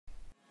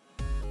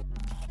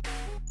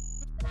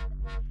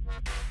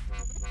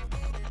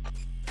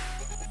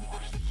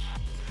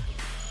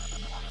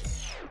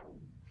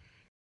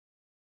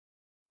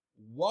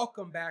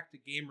Welcome back to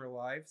Gamer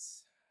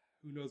Lives.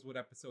 Who knows what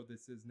episode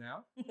this is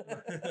now?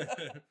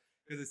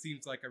 Because it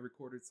seems like I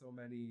recorded so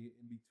many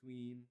in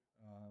between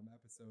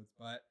episodes.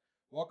 But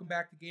welcome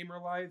back to Gamer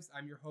Lives.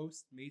 I'm your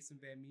host, Mason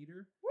Van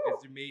Meter. Woo!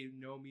 As you may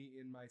know me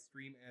in my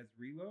stream as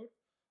Reload.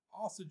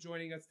 Also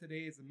joining us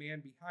today is a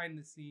man behind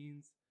the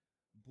scenes,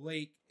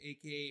 Blake,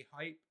 aka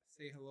Hype.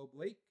 Say hello,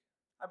 Blake.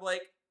 Hi,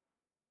 Blake.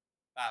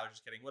 I was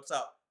just kidding. What's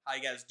up? How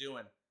you guys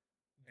doing?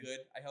 Good,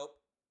 I hope.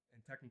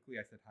 And technically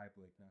I said hi,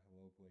 Blake, not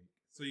hello, Blake.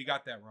 So you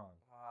got that wrong.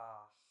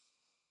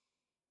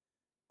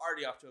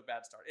 Already off to a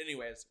bad start.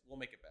 Anyways, we'll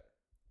make it better.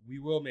 We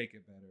will make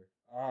it better.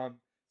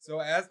 So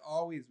as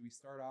always, we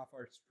start off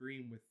our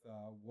stream with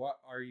what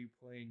are you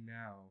playing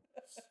now?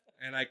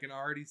 And I can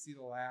already see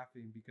the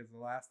laughing because the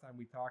last time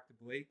we talked to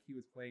Blake, he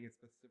was playing a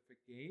specific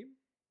game.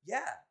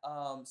 Yeah.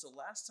 So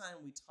last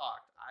time we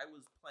talked, I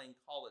was playing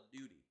Call of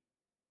Duty.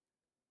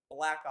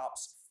 Black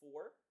Ops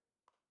 4.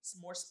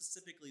 More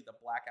specifically, the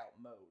Blackout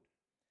mode.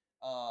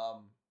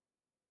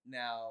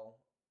 Now,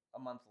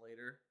 a month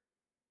later,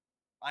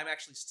 I'm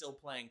actually still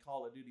playing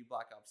Call of Duty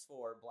Black Ops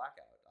 4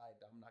 Blackout.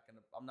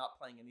 I'm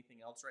not playing anything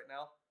else right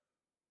now.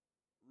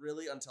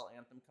 Really, until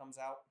Anthem comes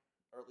out,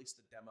 or at least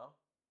the demo.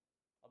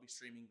 I'll be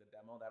streaming the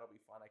demo. That'll be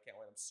fun. I can't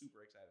wait. I'm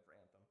super excited for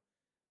Anthem.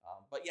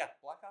 But yeah,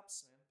 Black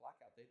Ops, man,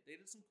 Blackout. They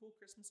did some cool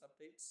Christmas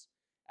updates.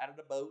 Added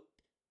a boat.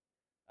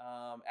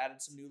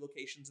 Added some new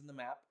locations in the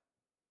map.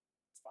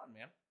 It's fun,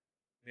 man.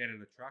 They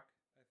added a truck,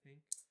 I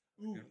think.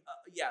 Ooh,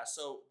 yeah,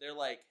 so they're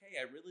like,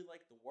 hey, I really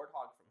like the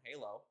Warthog from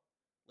Halo.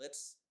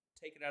 Let's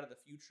take it out of the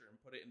future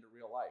and put it into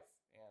real life.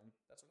 And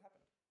that's what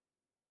happened.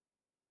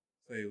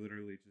 So they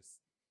literally just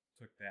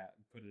took that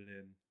and put it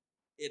in.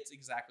 It's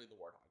exactly the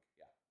Warthog,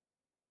 yeah.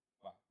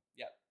 Wow.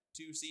 Yeah,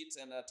 2 seats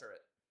and a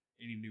turret.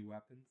 Any new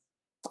weapons?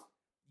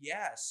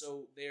 Yeah,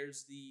 so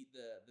there's the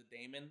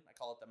Damon. I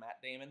call it the Matt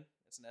Damon.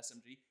 It's an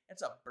SMG.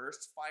 It's a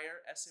burst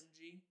fire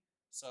SMG.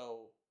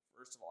 So,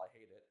 first of all, I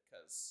hate it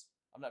because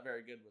I'm not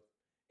very good with...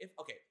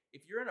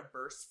 If you're in a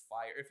burst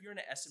fire, if you're in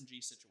an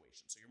SMG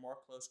situation, so you're more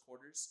close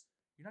quarters,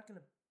 you're not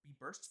going to be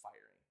burst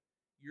firing.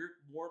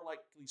 You're more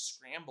likely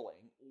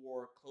scrambling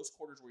or close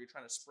quarters where you're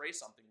trying to spray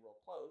something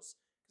real close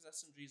because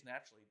SMGs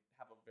naturally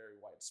have a very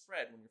wide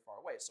spread when you're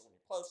far away. So when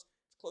you're close,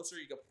 it's closer,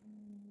 you go,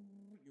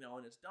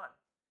 and it's done.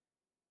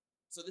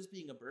 So this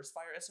being a burst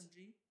fire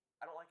SMG,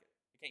 I don't like it.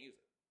 I can't use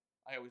it.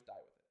 I always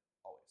die with it.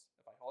 Always.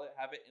 If I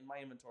have it in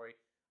my inventory,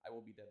 I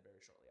will be dead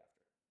very shortly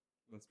after.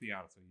 Let's be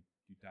honest, so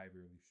you die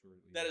really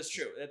shortly. That is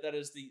true. That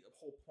is the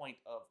whole point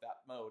of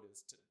that mode,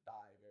 is to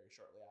die very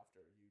shortly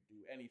after you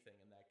do anything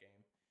in that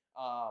game.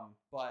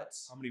 But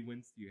how many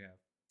wins do you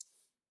have?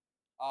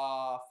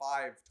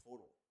 5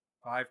 total.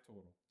 5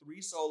 total.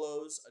 3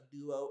 solos, a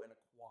duo, and a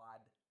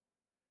quad.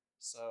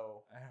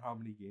 So how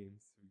many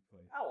games have you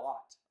played? A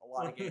lot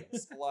of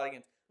games. A lot of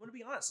games. I'm gonna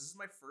be honest. This is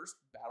my first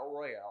battle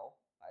royale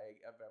I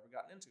have ever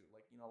gotten into.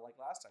 Like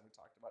last time we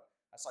talked about,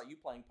 I saw you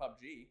playing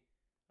PUBG.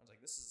 I was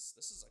like, this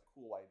is a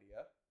cool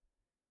idea.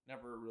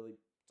 Never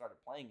really started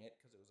playing it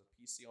because it was a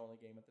PC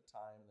only game at the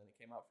time, and then it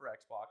came out for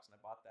Xbox, and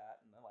I bought that,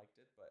 and I liked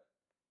it, but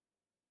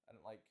I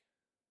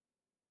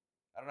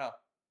don't know.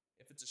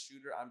 If it's a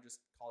shooter, I'm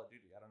just Call of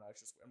Duty. I don't know. I'm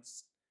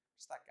just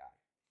that guy.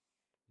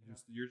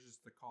 You're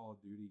just the Call of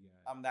Duty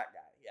guy. I'm that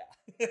guy, yeah.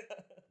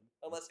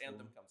 Unless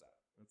Anthem comes out.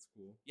 That's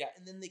cool. Yeah,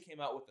 and then they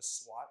came out with the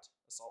SWAT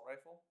assault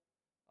rifle.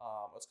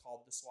 It's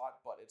called the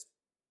SWAT, but it's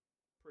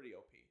pretty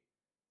OP.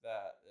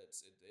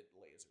 It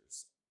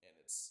lasers and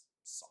it's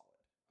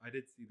solid. I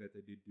did see that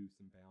they did do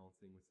some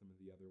balancing with some of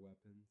the other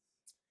weapons.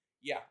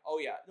 Yeah. Oh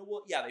yeah.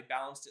 Well, yeah. They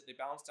balanced it. They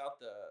balanced out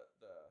the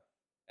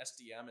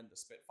SDM and the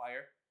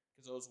Spitfire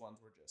because those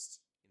ones were just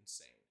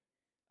insane.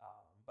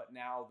 But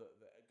now the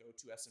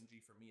go-to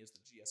SMG for me is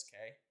the GSK.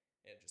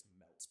 And it just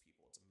melts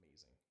people. It's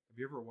amazing. Have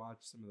you ever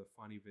watched some of the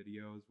funny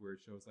videos where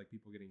it shows like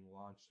people getting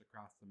launched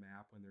across the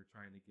map when they're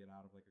trying to get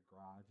out of like a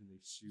garage and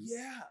they shoot?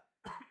 Yeah.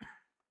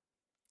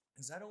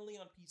 Is that only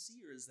on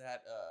PC or is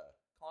that a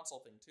console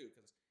thing too?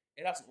 Because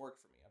it hasn't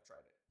worked for me. I've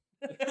tried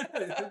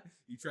it.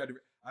 You tried to...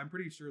 I'm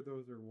pretty sure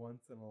those are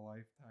once in a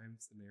lifetime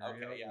scenario.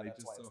 Okay, yeah, they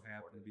that's just why so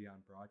happen to be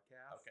on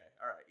broadcast. Okay,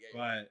 all right, yeah,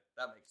 but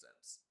that makes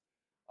sense.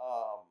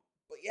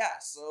 But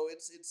yeah, so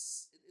it's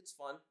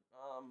fun.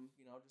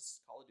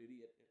 Just Call of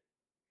Duty. It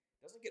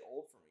doesn't get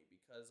old for me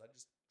because I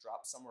just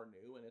drop somewhere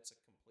new and it's a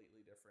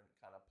completely different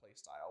kind of play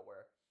style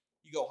where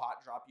you go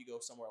hot drop, you go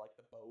somewhere like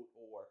the boat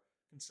or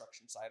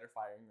construction site or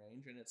firing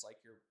range, and it's like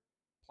you're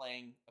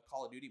playing a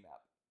Call of Duty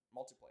map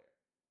multiplayer.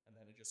 And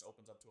then it just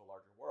opens up to a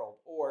larger world.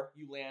 Or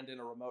you land in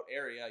a remote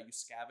area, you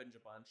scavenge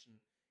a bunch and,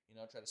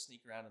 try to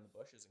sneak around in the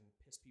bushes and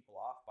piss people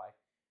off by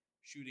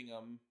shooting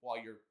them while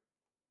you're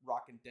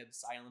rocking Dead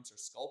Silence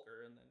or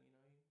Skulker, and then, you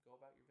go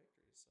about your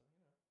victories. So,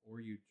 Or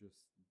you just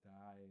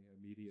die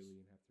immediately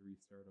and have to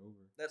restart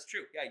over. That's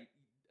true. Yeah,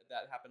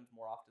 that happens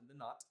more often than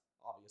not,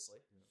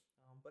 obviously.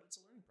 Yeah. But it's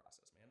a learning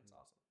process, man. It's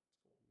awesome. It's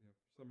cool. Yeah,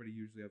 somebody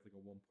usually has like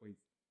a 1.0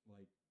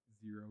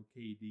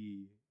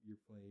 KD,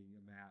 you're playing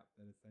a map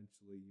that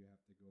essentially you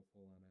have to go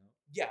full on out.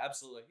 Yeah,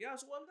 absolutely. Yeah,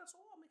 so that's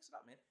what I'll mix it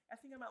up, man. I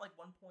think I'm at like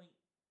 1.8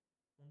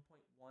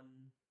 1.12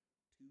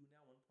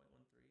 now,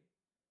 1.13.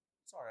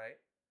 It's all right.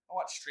 I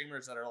watch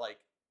streamers that are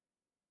like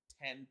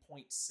 10.6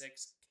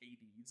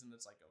 KDs, and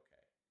it's like,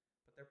 okay,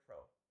 but they're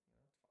pro.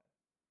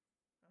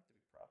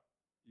 It's fine. I don't have to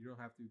be pro. You don't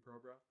have to be pro,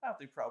 bro. I don't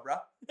have to be pro, bro.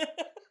 So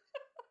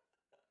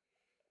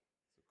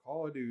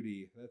Call of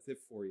Duty, that's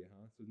it for you,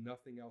 huh? So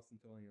nothing else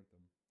until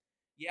Anthem.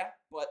 Yeah,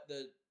 but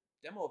the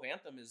demo of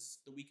Anthem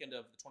is the weekend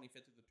of the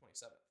 25th through the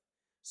 27th.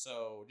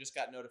 So just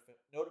got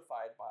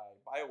notified by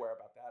BioWare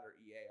about that, or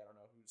EA. I don't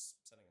know who's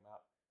sending them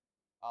out.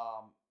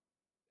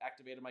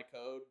 Activated my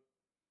code,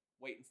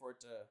 waiting for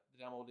the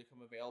demo to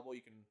become available.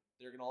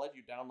 They're gonna let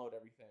you download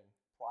everything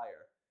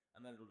prior,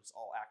 and then it'll just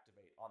all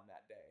activate on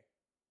that day.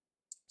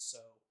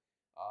 So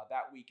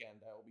that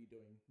weekend I will be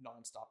doing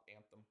nonstop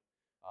Anthem.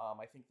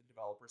 I think the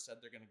developer said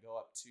they're gonna go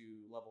up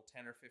to level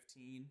 10 or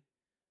 15.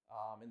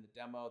 In the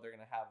demo, they're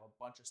gonna have a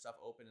bunch of stuff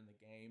open in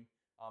the game.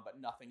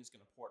 But nothing's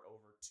going to port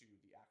over to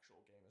the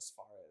actual game as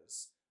far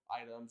as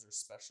items or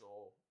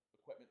special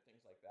equipment,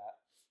 things like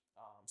that.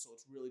 So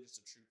it's really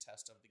just a true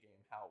test of the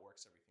game, how it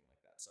works, everything like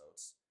that. So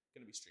it's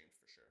going to be streamed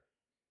for sure.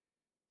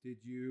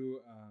 Did you,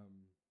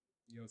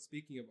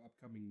 speaking of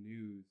upcoming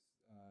news,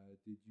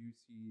 did you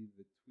see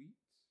the tweet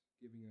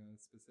giving a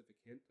specific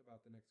hint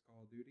about the next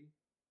Call of Duty?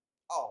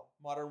 Oh,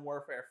 Modern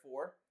Warfare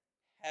 4?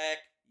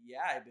 Heck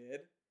yeah, I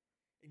did.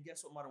 And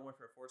guess what Modern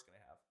Warfare 4 is going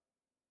to have?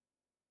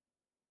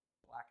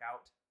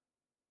 Blackout.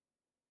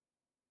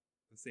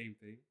 The same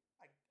thing?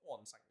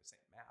 It's not going to be the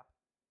same map.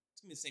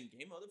 It's going to be the same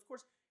game mode. Of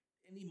course,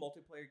 any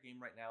multiplayer game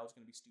right now is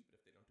going to be stupid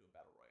if they don't do a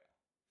Battle Royale.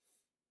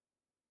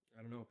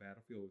 I don't know.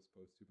 Battlefield was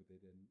supposed to, but they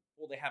didn't.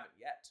 Well, they haven't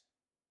yet.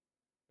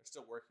 They're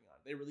still working on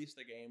it. They released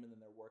their game, and then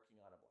they're working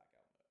on a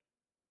Blackout mode.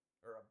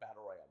 Or a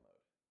Battle Royale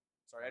mode.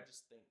 Sorry, I always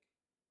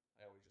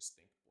just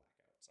think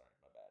Blackout. Sorry,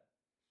 my bad.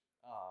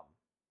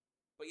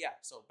 But yeah,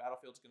 so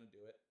Battlefield's going to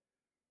do it.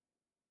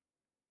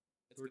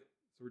 So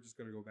we're just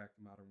going to go back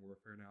to Modern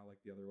Warfare now like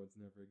the other ones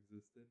never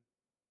existed?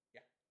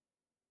 Yeah.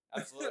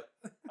 Absolutely.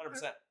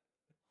 100%.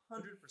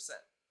 100%.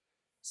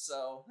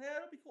 So,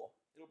 yeah, it'll be cool.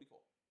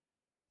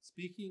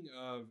 Speaking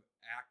of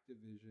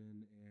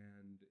Activision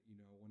and,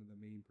 one of the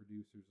main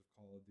producers of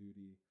Call of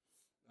Duty,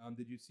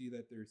 did you see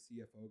that their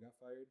CFO got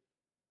fired?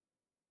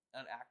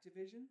 On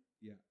Activision?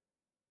 Yeah.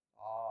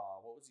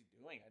 What was he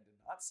doing? I did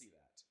not see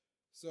that.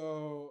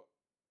 So,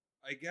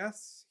 I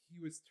guess he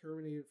was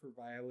terminated for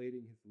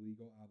violating his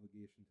legal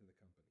obligation to the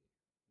company.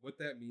 What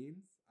that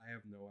means, I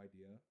have no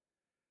idea.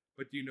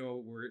 But do you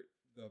know where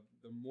the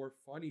more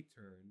funny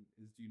turn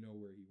is? Do you know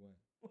where he went?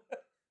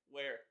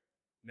 Where?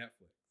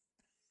 Netflix.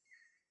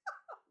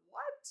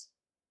 What?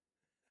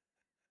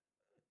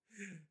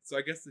 So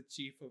I guess the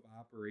chief of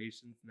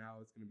operations now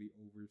is going to be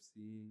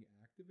overseeing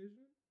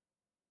Activision?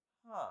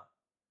 Huh.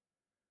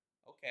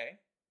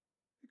 Okay.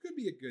 It could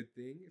be a good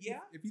thing.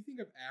 If you think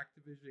of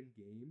Activision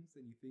games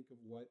and you think of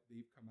what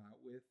they've come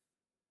out with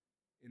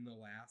in the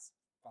last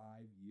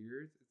 5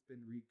 years, it's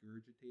been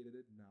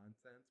regurgitated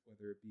nonsense,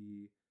 whether it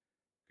be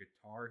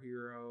Guitar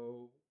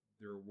Hero,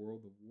 their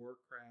World of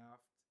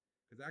Warcraft,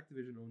 because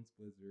Activision owns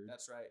Blizzard.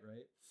 That's right.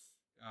 Right?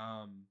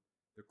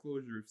 The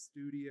closure of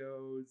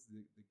studios,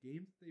 the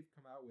games that they've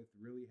come out with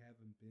really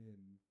haven't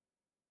been...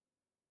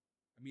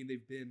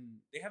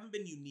 They haven't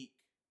been unique.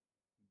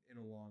 In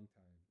a long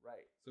time.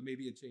 Right. So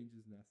maybe a change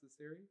is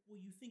necessary?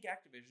 Well, you think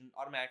Activision,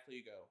 automatically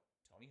you go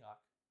Tony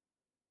Hawk,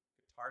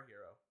 Guitar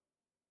Hero,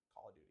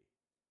 Call of Duty.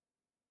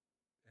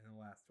 And the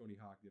last Tony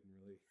Hawk didn't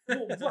really...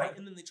 Well, right,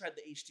 and then they tried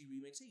the HD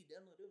remix. Hey, you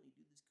download it, you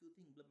do this cool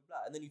thing, blah, blah,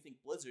 blah. And then you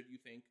think Blizzard, you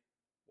think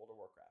World of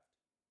Warcraft.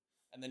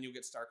 And then you'll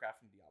get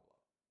StarCraft and Diablo.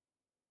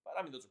 But,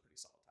 those are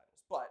pretty solid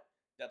titles. But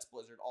that's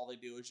Blizzard. All they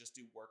do is just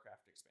do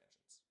Warcraft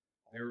expansions.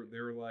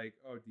 They were like,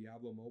 oh,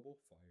 Diablo Mobile?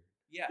 Fired.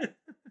 Yeah.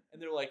 And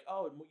they're like,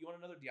 oh, you want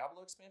another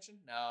Diablo expansion?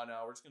 No,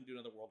 we're just going to do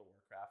another World of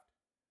Warcraft.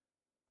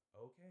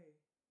 Okay.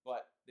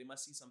 But they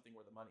must see something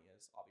where the money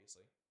is,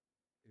 obviously.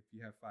 If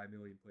you have 5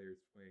 million players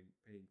paying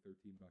 $13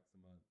 a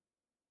month.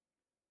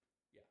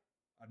 Yeah.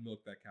 I'd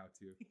milk that cow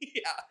too.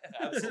 Yeah,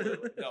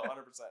 absolutely. No,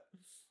 100%. 100%.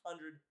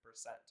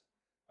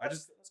 That's cool. I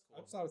just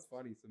thought it was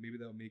funny. So maybe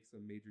they'll make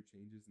some major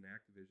changes in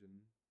Activision,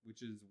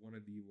 which is one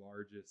of the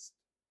largest,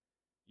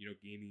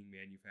 gaming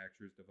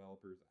manufacturers,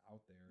 developers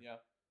out there. Yeah.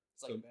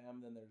 It's like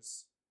them, then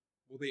there's...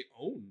 Well, they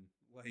own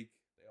a lot.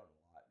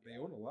 They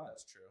own a lot.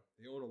 That's true.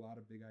 They own a lot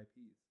of big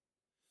IPs.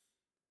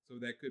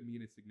 So that could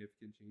mean a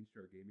significant change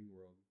to our gaming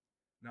world.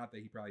 Not that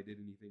he probably did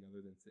anything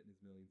other than sit in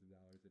his millions of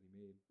dollars that he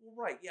made. Well,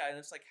 right, yeah, and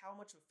it's like, how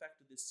much effect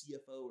did this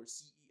CFO or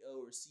CEO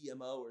or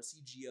CMO or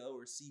CGO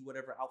or C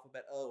whatever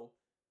alphabet O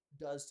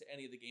does to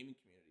any of the gaming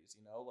communities,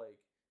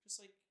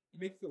 It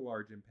makes a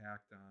large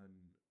impact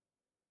on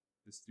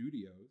the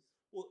studios.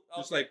 Well,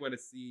 okay. Just like when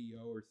a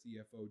CEO or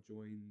CFO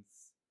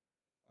joins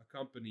a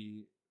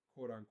company,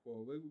 quote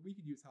unquote. We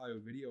could use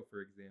Hollywood Video,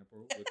 for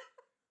example,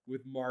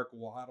 with Mark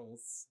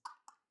Waddles.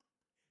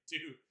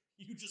 Dude,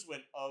 you just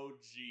went OG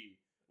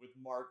with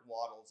Mark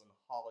Waddles and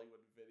Hollywood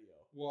Video.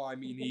 Well,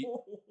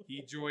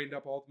 he joined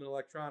up Ultimate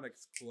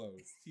Electronics,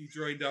 closed. He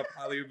joined up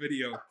Hollywood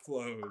Video,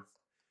 closed.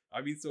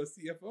 I mean, so a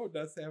CFO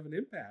does have an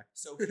impact.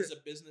 So he's a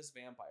business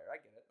vampire. I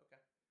get it.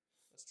 Okay,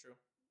 that's true.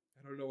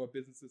 I don't know what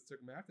businesses took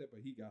him after,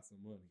 but he got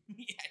some money.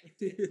 Yeah, he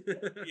did.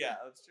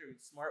 Yeah, that's true.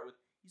 He's smart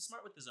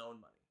with his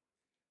own money.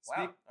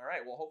 Wow. All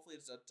right. Well, hopefully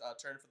it's a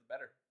turn for the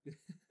better.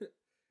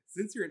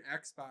 Since you're an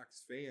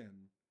Xbox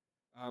fan,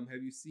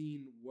 have you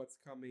seen what's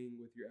coming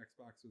with your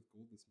Xbox with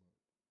Gold this month?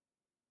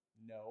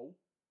 No.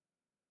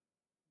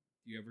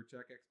 Do you ever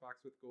check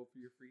Xbox with Gold for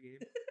your free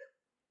game?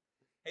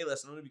 Hey,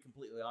 listen, I'm going to be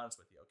completely honest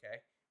with you,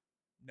 okay?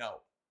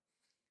 No.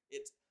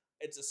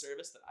 It's a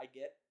service that I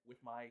get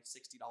with my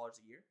 $60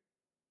 a year,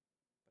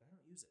 but I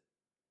don't use it.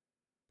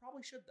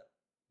 Probably should, though.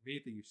 If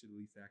anything, you should at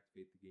least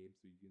activate the game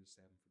so you can just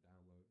have them for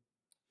download.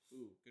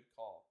 Ooh, good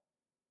call.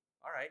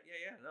 All right,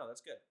 yeah, no,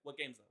 that's good. What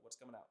games, though? What's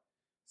coming out?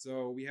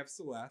 So we have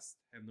Celeste.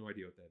 I have no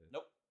idea what that is.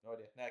 Nope, no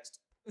idea.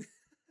 Next.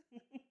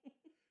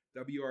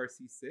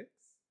 WRC6.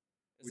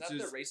 Is that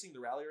the racing, the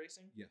rally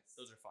racing? Yes.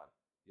 Those are fun.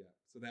 Yeah,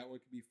 so that one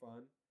could be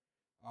fun.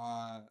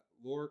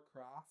 Lara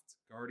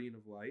Croft, Guardian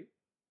of Light,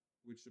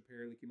 which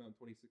apparently came out in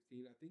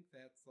 2016. I think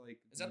that's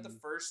like... Is that the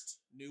first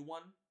new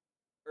one?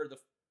 Or the...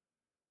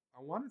 I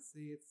want to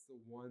say it's the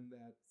one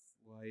that's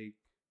like...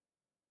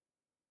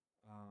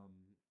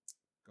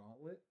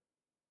 Gauntlet.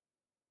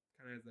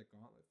 Kind of has that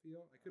Gauntlet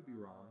feel. I could be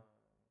wrong.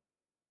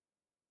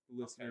 The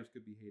listeners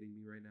could be hating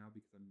me right now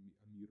because I'm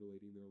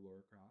mutilating their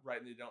Lara Croft.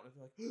 Right, and they don't. They're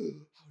like,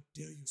 how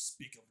dare you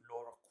speak of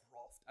Lara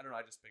Croft? I don't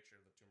know. I just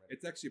picture the Tomb Raider.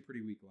 It's actually a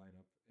pretty weak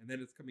lineup. And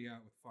then it's coming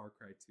out with Far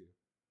Cry 2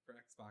 for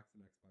Xbox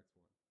and Xbox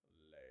One.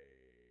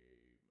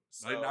 Lame.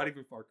 So, not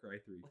even Far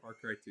Cry 3. Far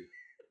Cry 2.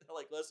 They're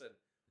like, listen,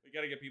 we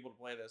got to get people to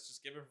play this.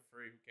 Just give it for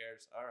free. Who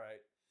cares? All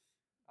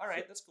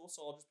right, that's cool.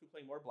 So I'll just be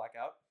playing more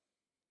Blackout.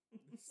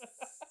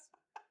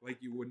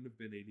 Like you wouldn't have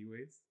been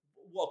anyways.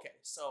 Well, okay,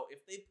 so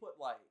if they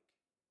put like,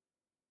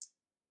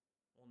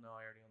 well, no,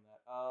 I already own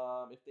that.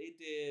 If they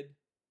did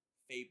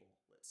Fable,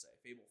 let's say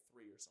Fable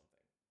 3 or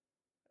something,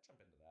 I'd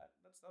jump into that.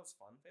 That was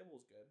fun. Fable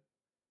was good.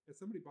 Yeah,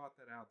 somebody bought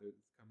that out.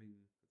 It's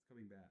coming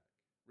back.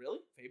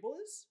 Really?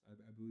 Fable is? I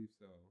believe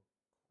so.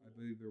 Cool. I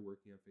believe they're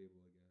working on Fable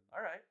again.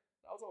 All right,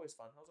 that was always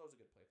fun. That was always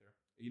a good playthrough.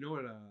 You know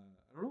what? I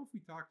don't know if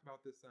we talked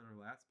about this on our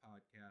last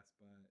podcast,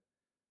 but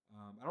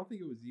I don't think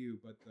it was you,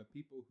 but the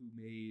people who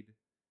made.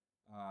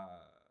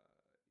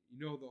 You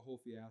know the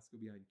whole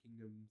fiasco behind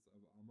Kingdoms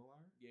of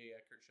Amalur?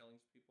 Yeah, Kurt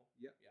Schilling's people?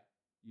 Yeah. Yeah.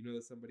 You know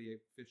that somebody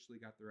officially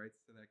got the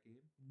rights to that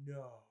game?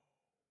 No.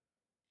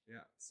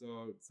 Yeah,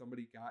 so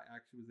somebody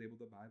was able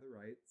to buy the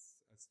rights,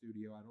 a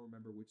studio, I don't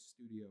remember which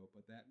studio,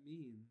 but that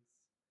means...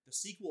 The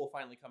sequel will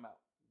finally come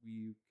out.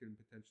 We can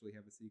potentially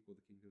have a sequel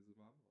to Kingdoms of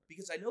Amalur.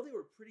 Because I know they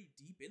were pretty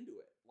deep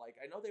into it. Like,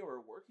 I know they were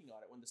working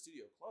on it when the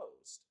studio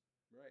closed.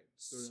 Right.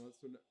 So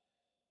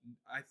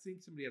I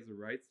think somebody has the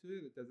rights to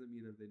it. It doesn't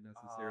mean that they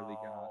necessarily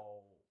got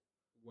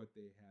what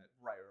they had.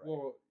 Right.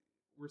 Well,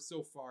 we're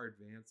so far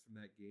advanced from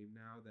that game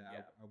now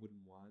that I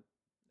wouldn't want.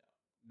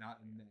 No.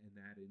 Not in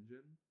that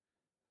engine.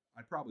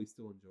 I'd probably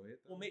still enjoy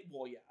it though. It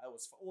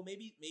was fun. Well,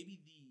 maybe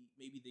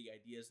the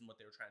ideas and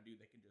what they were trying to do,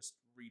 they can just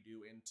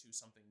redo into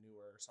something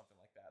newer or something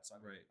like that. So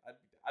I'd be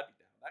down.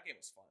 That game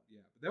was fun.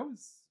 Yeah, but that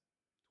was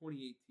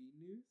 2018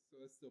 news,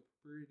 so that's still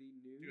pretty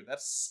new. Dude,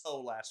 that's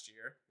so last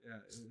year.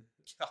 Yeah.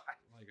 God.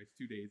 Like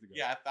 2 days ago.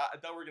 Yeah, I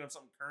thought we were gonna have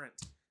something current.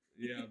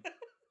 Yeah.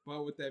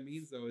 But what that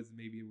means though is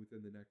maybe within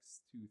the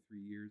next 2-3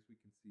 years we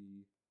can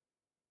see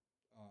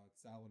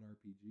solid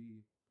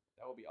RPG.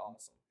 That would be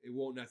awesome. It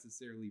won't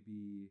necessarily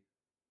be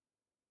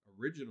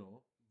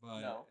original,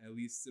 but at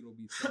least it'll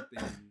be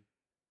something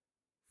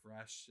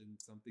fresh and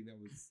something that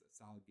was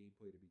solid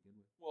gameplay to begin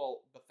with.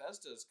 Well,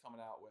 Bethesda's coming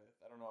out with,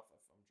 I don't know if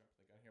I'm jumping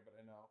the gun here, but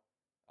I know.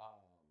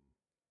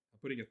 I'm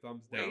putting a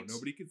thumbs down.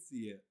 Nobody can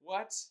see it.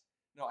 What?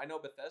 No, I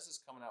know Bethesda's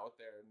coming out with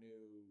their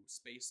new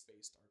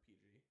space-based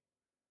RPG.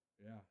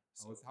 Yeah.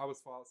 How was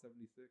Fallout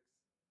 76?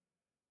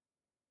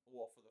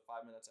 Well, for the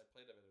 5 minutes I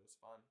played of it, it was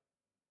fun.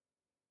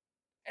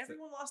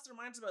 Everyone lost their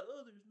minds about,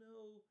 there's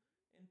no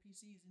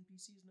NPCs,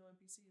 no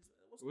NPCs.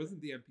 It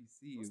wasn't the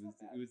NPC.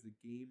 It was the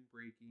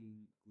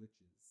game-breaking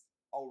glitches.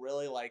 Oh,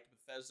 really? Like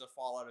Bethesda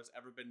Fallout has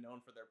ever been known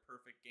for their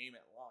perfect game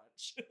at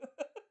launch.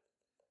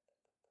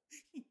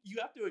 You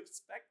have to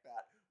expect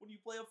that when you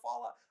play a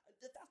Fallout.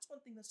 That's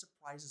one thing that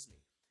surprises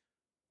me.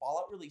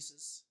 Fallout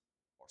releases,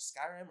 or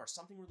Skyrim, or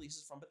something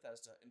releases from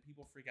Bethesda, and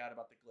people freak out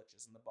about the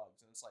glitches and the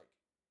bugs. And it's like,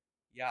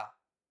 yeah,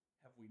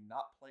 have we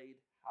not played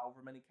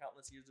however many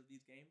countless years of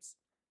these games?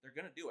 They're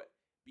going to do it.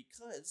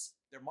 Because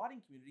their modding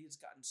community has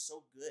gotten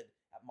so good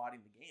at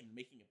modding the game and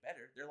making it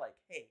better, they're like,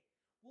 hey,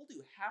 we'll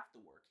do half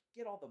the work,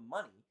 get all the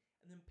money,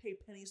 and then pay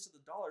pennies to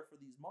the dollar for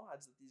these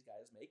mods that these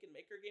guys make and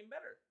make our game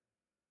better.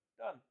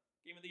 Done.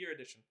 Game of the Year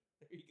edition.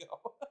 There you go.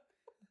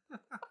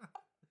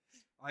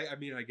 I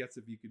mean, I guess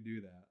if you can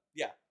do that.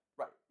 Yeah,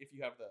 right. If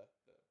you have the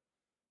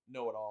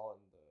know-it-all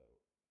and the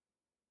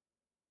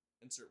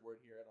insert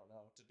word here, I don't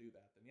know, to do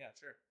that, then yeah,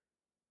 sure.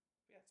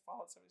 But yeah, it's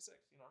Fallout 76,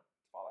 it's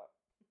Fallout.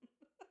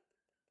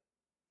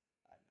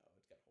 I know,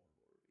 it's got horrible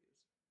reviews.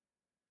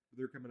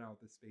 But they're coming out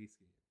with a space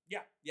game.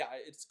 Yeah,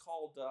 it's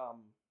called,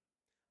 I'm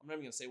not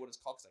even going to say what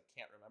it's called because I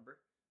can't remember,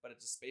 but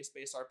it's a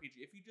space-based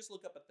RPG. If you just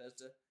look up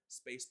Bethesda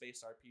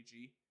space-based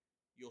RPG,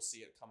 you'll see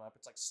it come up.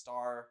 It's like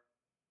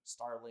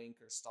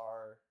Starlink or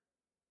Star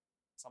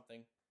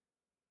something.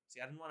 See,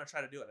 I didn't want to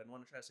try to do it. I didn't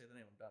want to try to say the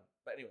name. I'm done.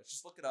 But anyways,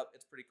 just look it up.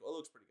 It's pretty cool. It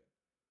looks pretty good.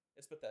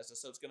 It's Bethesda,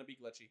 so it's going to be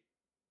glitchy,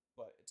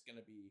 but it's going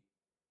to be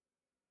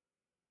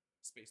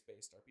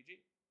space-based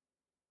RPG.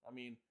 I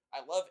mean,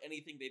 I love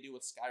anything they do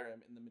with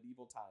Skyrim in the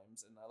medieval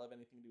times, and I love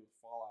anything to do with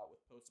Fallout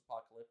with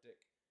post-apocalyptic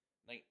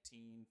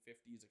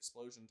 1950s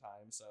explosion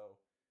time, so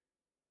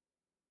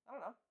I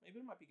don't know. Maybe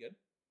it might be good.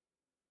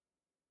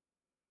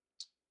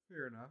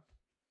 Fair enough.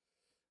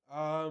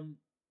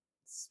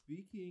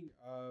 Speaking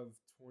of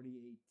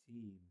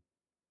 2018,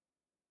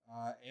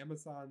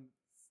 Amazon's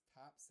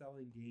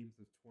top-selling games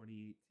of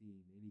 2018.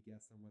 Any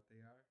guess on what they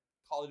are?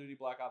 Call of Duty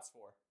Black Ops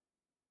 4.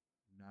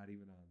 Not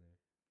even on there.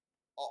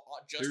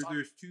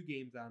 There's 2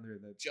 games on there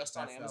that just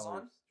on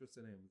Amazon. Just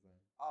on Amazon.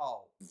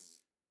 Oh,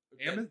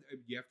 Amazon.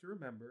 You have to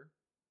remember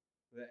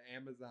that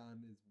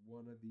Amazon is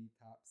one of the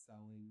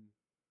top-selling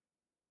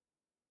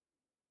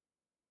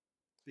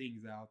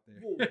things out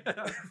there.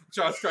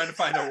 So I was trying to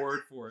find a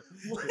word for it.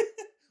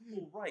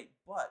 Well, right,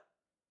 but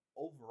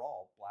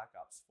overall, Black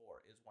Ops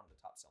 4 is one of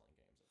the top-selling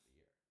games of the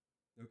year.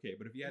 Okay,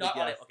 but if you had to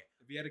guess,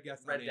 if you had to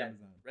guess on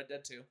Amazon, Red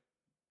Dead 2,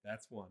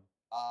 that's one.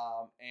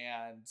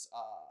 And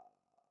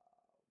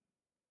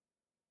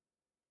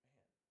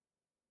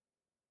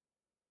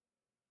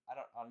I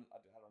don't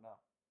know.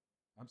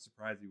 I'm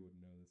surprised you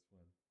wouldn't know this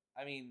one.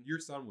 I mean, your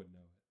son would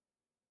know it.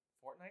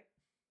 Fortnite?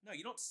 No,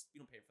 you don't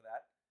pay for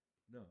that.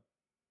 No.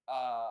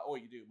 Oh,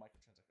 you do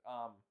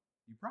microtransaction.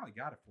 You probably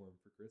got it for him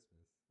for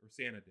Christmas, or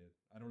Santa did.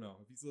 I don't know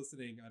if he's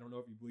listening. I don't know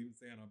if you believe in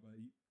Santa, but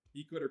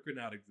he could or could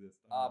not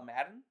exist.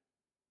 Madden.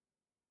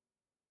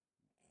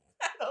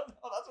 I don't know.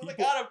 That's what I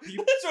got him.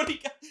 That's what he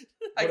got.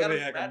 I got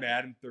him. Like a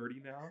Madden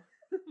 30 now.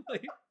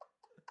 Like,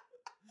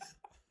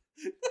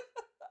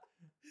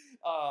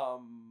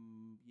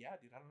 yeah,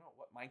 dude. I don't know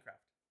what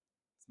Minecraft.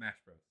 Smash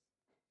Bros.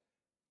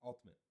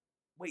 Ultimate.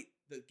 Wait,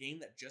 the game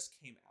that just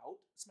came out,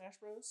 Smash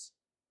Bros.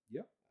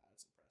 Yep.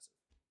 That's impressive.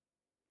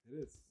 It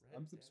is.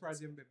 I'm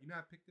surprised you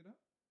not picked it up.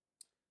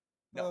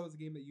 No, that was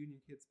a game that you and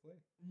your kids play.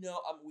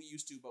 No, we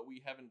used to, but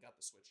we haven't got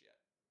the Switch yet.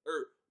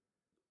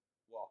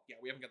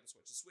 We haven't got the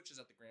Switch. The Switch is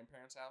at the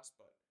grandparents' house,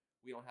 but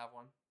we don't have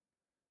one.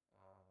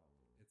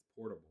 It's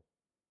portable.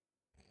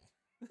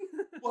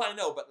 Well, I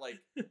know, but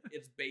like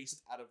it's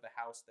based out of the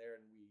house there,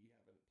 and we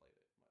haven't played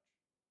it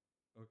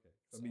much. Okay,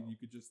 so, I mean, you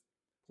could just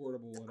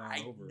portable it on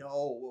over. I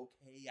know.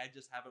 Okay, I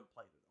just haven't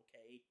played it.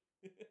 Okay.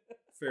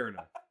 Fair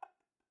enough.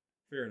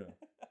 Fair enough.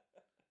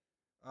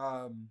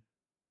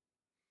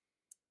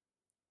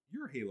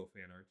 You're a Halo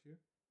fan, aren't you?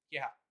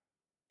 Yeah.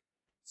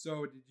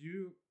 So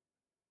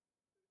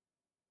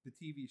the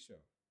TV show?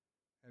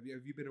 Have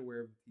you been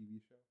aware of the TV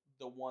show?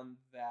 The one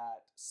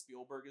that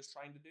Spielberg is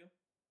trying to do?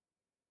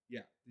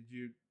 Yeah.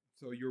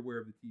 So you're aware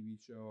of the TV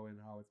show and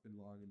how it's been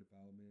long in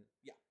development?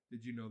 Yeah.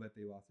 Did you know that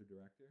they lost their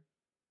director?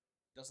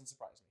 Doesn't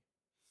surprise me.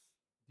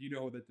 Do you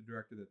know that the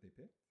director that they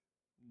picked?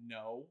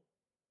 No.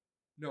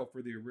 No,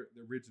 for the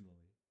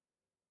originally.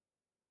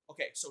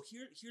 Okay, so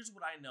here's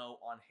what I know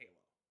on Halo.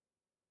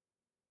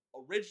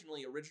 Original,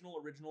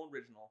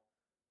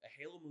 a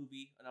Halo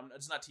movie, and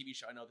it's not a TV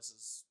show. I know this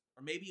is,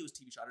 or maybe it was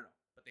TV show. I don't know,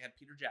 but they had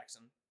Peter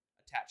Jackson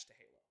attached to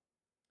Halo.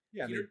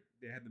 Yeah,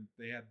 they had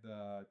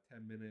the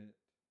 10-minute.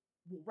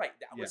 Well, right,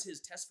 that was his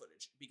test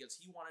footage because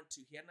he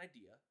had an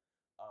idea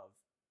of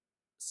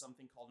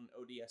something called an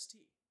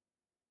ODST,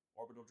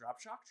 Orbital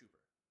Drop Shock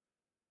Trooper.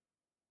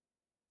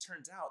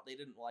 Turns out they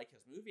didn't like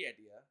his movie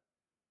idea,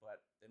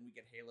 but then we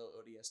get Halo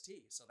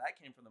ODST. So that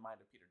came from the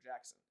mind of Peter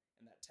Jackson.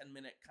 And that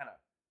 10-minute kind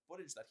of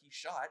footage that he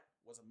shot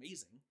was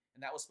amazing. And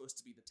that was supposed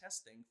to be the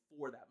test thing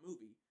for that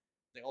movie.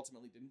 They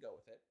ultimately didn't go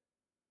with it.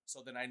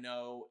 So then I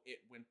know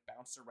it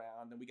bounced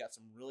around, and we got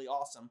some really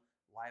awesome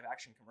live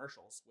action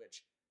commercials,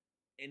 which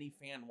any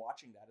fan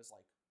watching that is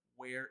like,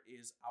 where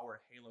is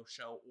our Halo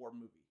show or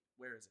movie?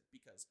 Where is it?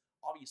 Because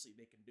obviously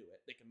they can do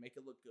it. They can make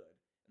it look good,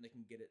 and they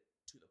can get it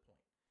to the point.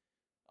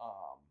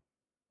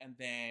 And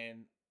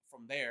then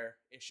from there,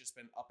 it's just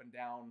been up and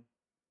down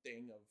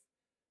thing of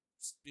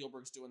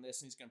Spielberg's doing this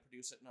and he's going to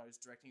produce it. No, he's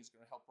directing. He's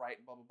going to help write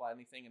and blah, blah, blah,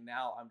 anything. And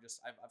now I've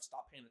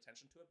stopped paying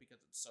attention to it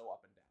because it's so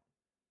up and down.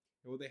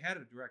 Well, they had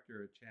a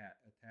director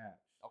attached.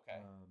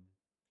 Okay.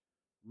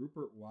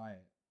 Rupert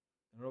Wyatt.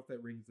 I don't know if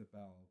that rings a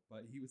bell,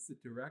 but he was the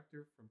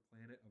director from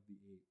Planet of the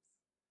Apes.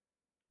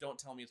 Don't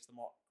tell me it's the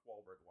Mark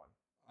Wahlberg one.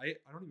 I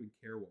don't even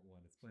care what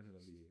one. It's Planet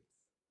of the Apes.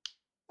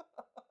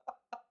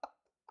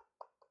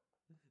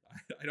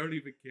 I don't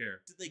even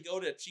care. Did they go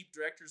to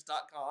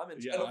cheapdirectors.com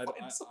and try to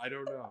find something? I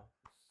don't know.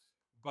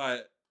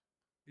 But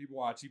he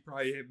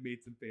probably have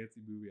made some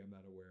fancy movie I'm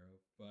not aware of.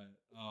 But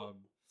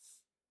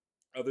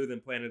other than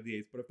Planet of the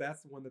Apes. But if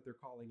that's the one that they're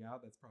calling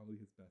out, that's probably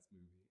his best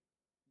movie.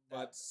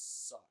 That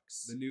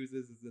sucks. The news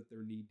is that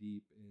they're knee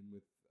deep in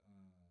with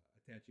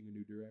attaching a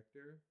new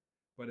director.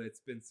 But it's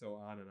been so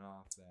on and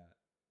off that,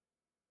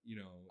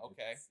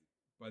 Okay.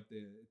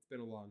 It's been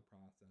a long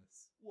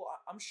process. Well,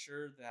 I'm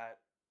sure that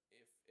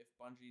if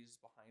Bungie's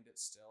behind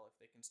it still, if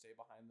they can stay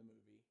behind the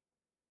movie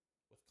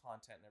with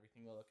content and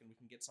everything they look, and we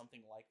can get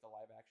something like the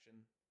live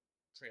action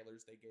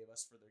trailers they gave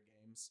us for their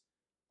games,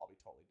 I'll be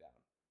totally down.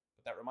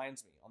 But that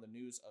reminds me, on the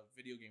news of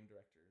video game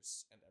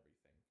directors and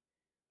everything,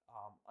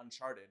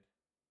 Uncharted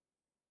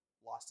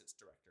lost its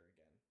director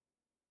again.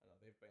 I know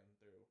they've been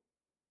through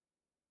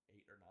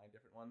 8 or 9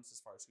 different ones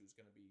as far as who's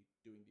going to be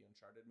doing the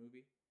Uncharted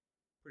movie.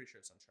 Pretty sure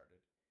it's Uncharted.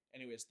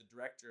 Anyways, the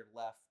director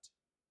left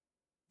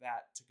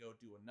that to go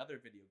do another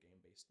video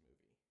game based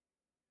movie,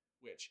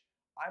 which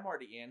I'm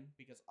already in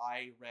because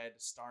I read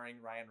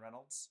starring Ryan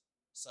Reynolds,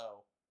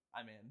 so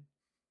I'm in.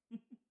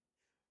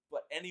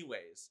 But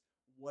anyways,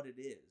 what it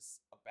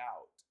is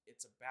about,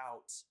 it's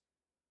about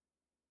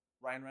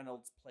Ryan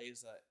Reynolds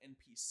plays a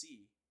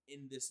NPC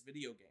in this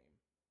video game,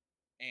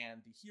 and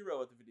the hero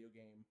of the video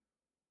game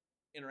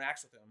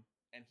interacts with him,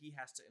 and he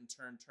has to in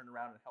turn turn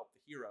around and help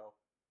the hero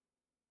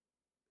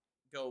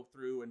go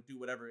through and do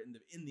whatever in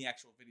the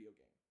actual video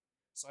game.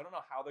 So I don't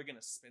know how they're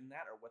gonna spin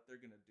that or what they're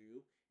gonna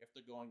do, if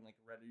they're going like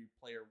Ready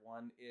Player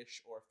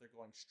One-ish, or if they're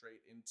going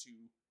straight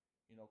into,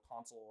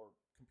 console or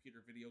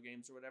computer video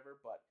games or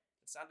whatever. But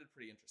it sounded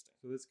pretty interesting.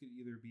 So this could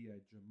either be a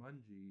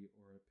Jumanji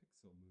or a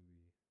Pixel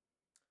movie.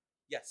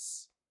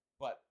 Yes,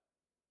 but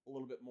a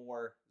little bit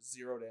more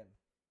zeroed in.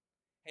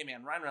 Hey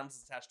man, Ryan Reynolds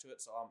is attached to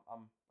it, so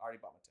I'm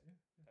already bought my ticket,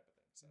 type of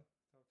thing. So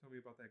tell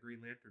me about that Green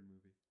Lantern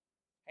movie.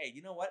 Hey,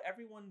 you know what?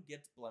 Everyone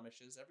gets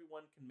blemishes.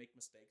 Everyone can make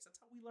mistakes. That's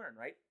how we learn,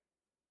 right?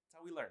 That's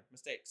how we learn.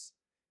 Mistakes.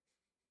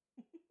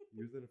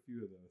 Using a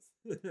few of those.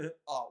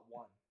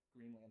 One.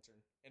 Green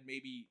Lantern. And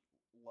maybe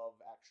Love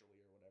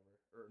Actually or whatever.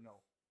 Or no.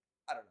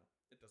 I don't know.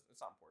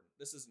 It's not important.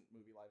 This isn't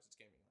movie lives, it's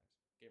gaming lives.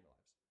 Gamer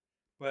lives.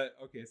 But,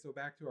 okay, so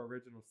back to our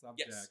original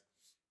subject. Yes.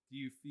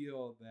 Do you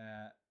feel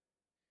that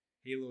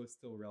Halo is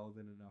still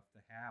relevant enough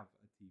to have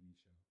a TV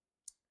show?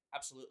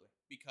 Absolutely.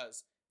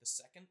 Because the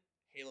second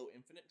Halo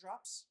Infinite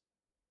drops,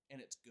 and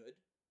it's good,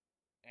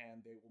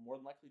 and they will more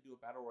than likely do a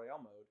Battle Royale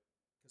mode,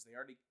 because they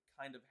already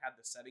kind of had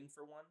the setting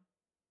for one,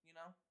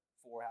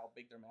 for how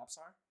big their maps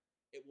are,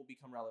 it will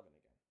become relevant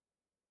again.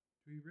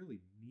 Do we really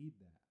need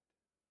that?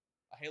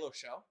 A Halo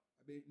show?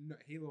 I mean, no,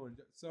 Halo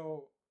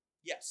so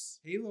yes,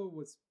 Halo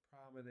was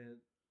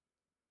prominent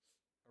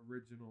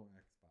original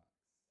Xbox.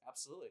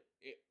 Absolutely.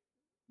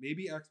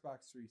 Maybe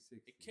Xbox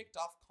 360. It kicked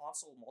off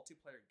console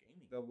multiplayer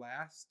gaming. The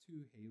last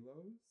 2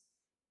 Halos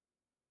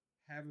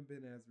haven't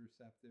been as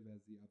receptive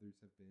as the others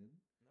have been.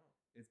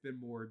 No. It's been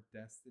more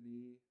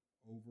Destiny,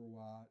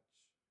 Overwatch.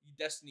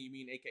 Destiny, you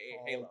mean aka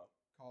Halo?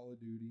 Call of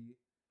Duty.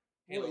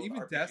 Halo, well, even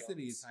RPG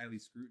Destiny elements. is highly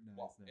scrutinized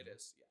now. It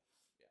is, yeah.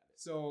 Yeah, it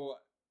is. So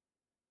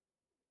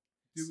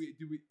do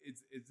we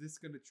is this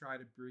going to try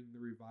to bring the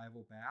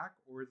revival back,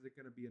 or is it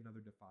going to be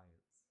another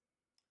Defiance?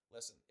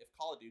 Listen, if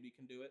Call of Duty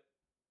can do it,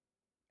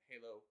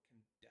 Halo can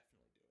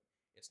definitely do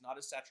it. It's not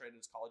as saturated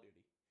as Call of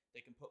Duty. They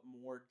can put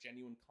more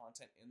genuine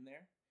content in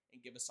there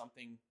and give us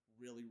something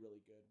really,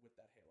 really good with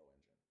that Halo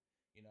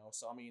engine.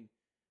 So I mean,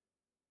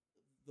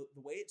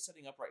 the way it's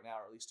setting up right now,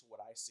 or at least to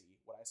what I see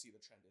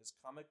the trend is,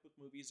 comic book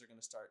movies are going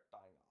to start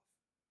dying off.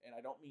 And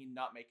I don't mean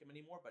not make them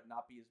anymore, but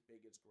not be as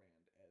big as grand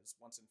as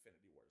once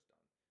Infinity War is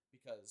done.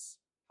 Because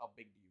how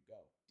big do you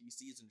go?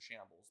 DC's in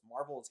shambles.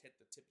 Marvel has hit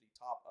the tippity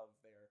top of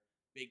their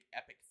big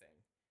epic thing.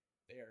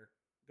 They're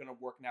going to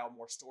work now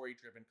more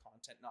story-driven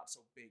content, not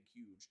so big,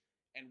 huge.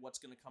 And what's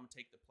going to come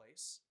take the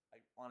place?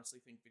 I honestly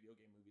think video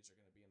game movies are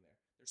going to be in there.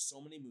 There's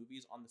so many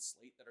movies on the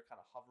slate that are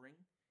kind of hovering,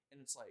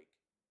 and it's like,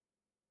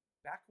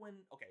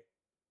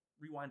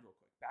 rewind real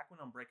quick. Back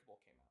when Unbreakable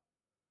came out,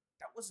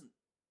 that wasn't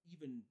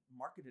even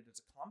marketed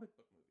as a comic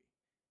book movie.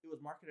 It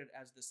was marketed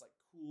as this like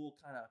cool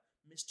kind of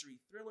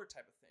mystery thriller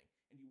type of thing.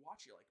 And you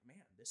watch, you're like,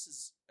 man, this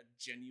is a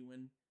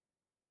genuine,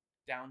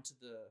 down to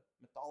the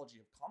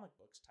mythology of comic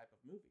books type of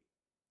movie,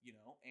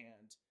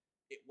 and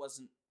it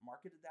wasn't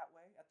marketed that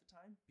way at the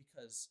time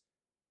because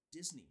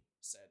Disney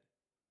said,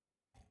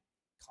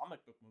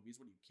 comic book movies,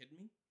 what are you kidding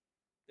me?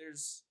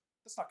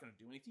 That's not going to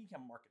do anything. You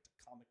can't market to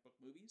comic book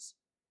movies.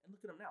 And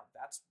look at them now.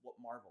 That's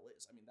what Marvel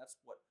is. I mean, that's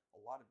what a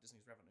lot of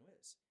Disney's revenue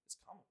is. It's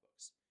comic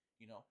books.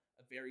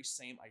 A very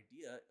same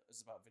idea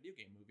is about video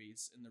game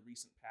movies in the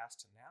recent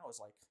past to now is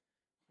like,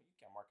 you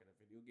can't market a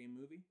video game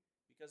movie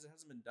because it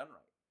hasn't been done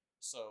right.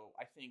 So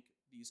I think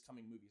these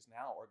coming movies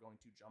now are going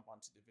to jump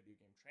onto the video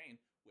game train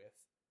with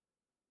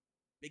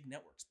big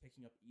networks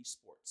picking up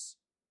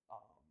esports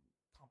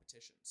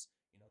competitions.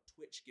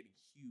 Twitch getting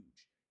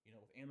huge.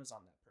 With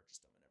Amazon that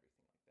purchased them and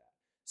everything like that.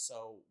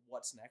 So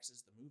what's next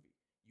is the movie.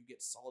 You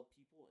get solid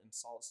people and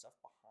solid stuff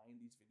behind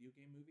these video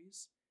game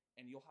movies,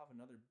 and you'll have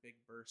another big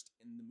burst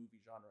in the movie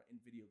genre in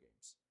video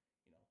games.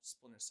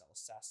 Splinter Cell,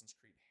 Assassin's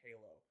Creed,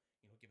 Halo.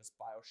 Give us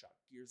BioShock,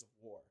 Gears of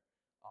War.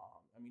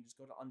 Just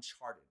go to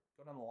Uncharted.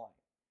 Go down the line.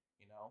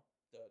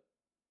 The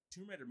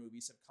Tomb Raider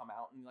movies have come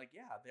out, and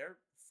they're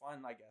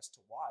fun, I guess,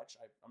 to watch.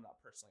 I'm not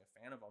personally a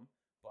fan of them,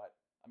 but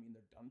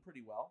they're done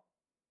pretty well.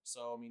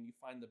 So you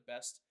find the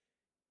best.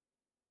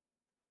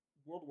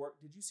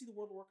 Did you see the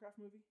World of Warcraft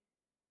movie?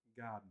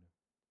 God, no.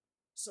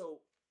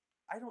 So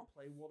I don't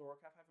play World of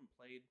Warcraft. I haven't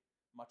played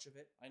much of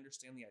it. I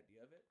understand the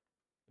idea of it.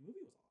 The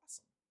movie was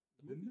awesome.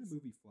 Didn't that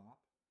movie flop?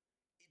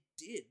 It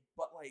did,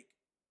 but like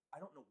I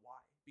don't know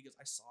why. Because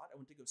I saw it, I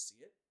went to go see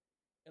it,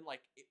 and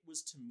like it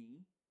was to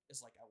me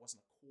as like I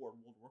wasn't a core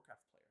World of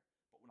Warcraft player.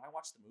 But when I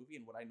watched the movie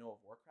and what I know of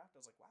Warcraft, I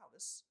was like, wow,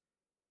 this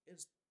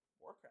is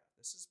Warcraft.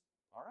 This is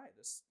all right.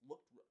 This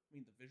looked. I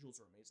mean, the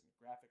visuals were amazing. The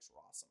graphics were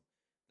awesome.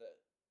 The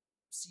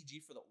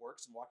CG for the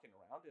orcs and walking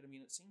around it. I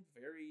mean, it seemed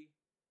very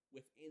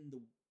within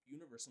the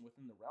universe and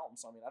within the realm.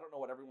 So I mean, I don't know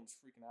what everyone's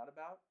freaking out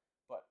about,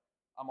 but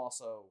I'm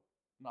also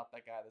not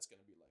that guy that's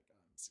going to be like, I'm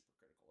super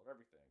critical of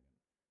everything and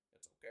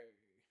it's okay,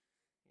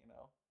 you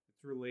know. It's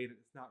related.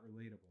 It's not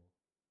relatable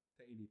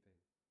to anything.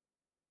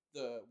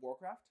 The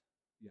Warcraft.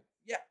 Yeah.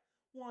 Yeah.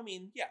 Well, I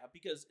mean, yeah,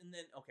 because and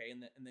then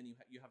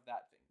you have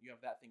that thing. You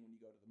have that thing when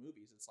you go to the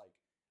movies. It's like,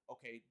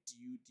 okay, do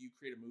you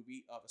create a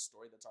movie of a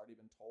story that's already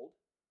been told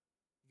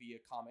via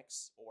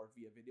comics or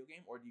via video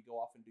game, or do you go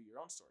off and do your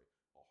own story?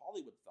 Well,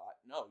 Hollywood thought,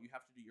 no, you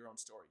have to do your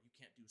own story. You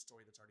can't do a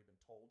story that's already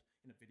been told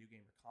in a video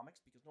game or comics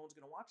because no one's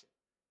going to watch it.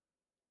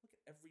 Look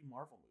at every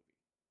Marvel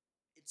movie.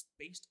 It's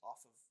based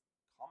off of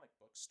comic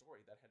book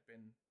story that had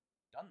been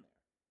done there.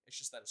 It's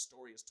just that a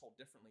story is told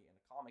differently in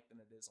a comic than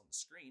it is on the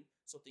screen,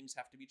 so things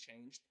have to be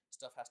changed.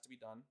 Stuff has to be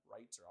done.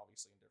 Rights are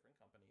obviously in different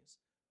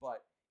companies,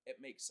 but it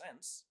makes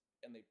sense,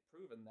 and they've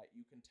proven that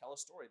you can tell a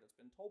story that's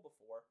been told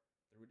before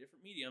through a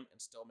different medium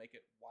and still make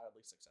it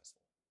wildly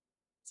successful.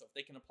 So if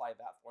they can apply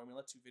that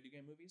formula to video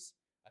game movies,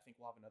 I think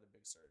we'll have another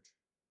big surge,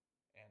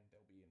 and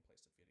they'll be in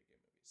place of video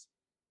game movies.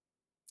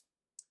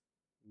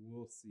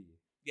 We'll see.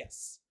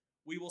 Yes,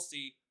 we will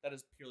see. That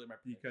is purely my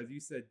prediction. Because you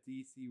said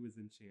DC was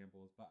in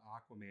shambles, but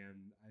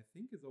Aquaman, I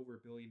think, is over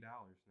 $1 billion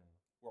now.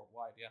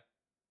 Worldwide, yeah.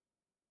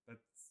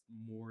 That's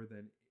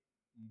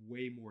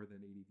way more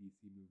than any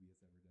DC movie has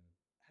ever done.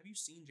 Have you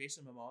seen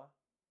Jason Momoa?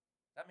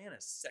 That man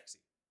is sexy.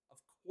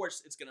 Of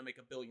course it's going to make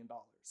 $1 billion.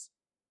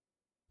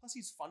 Plus,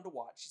 he's fun to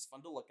watch. He's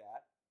fun to look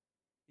at.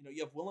 You know,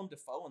 you have Willem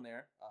Dafoe in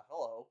there.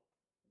 Hello.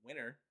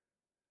 Winner.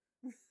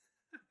 It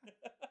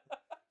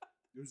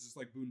was just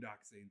like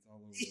Boondock Saints all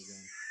over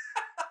again.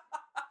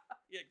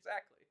 Yeah,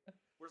 exactly.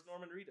 Where's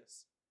Norman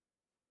Reedus?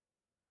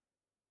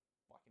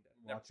 Walking Dead.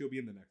 Watch, he'll be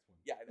in the next one.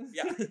 Yeah, I know.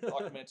 Yeah.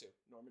 Aquaman 2.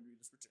 Norman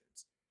Reedus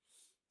returns.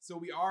 So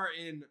we are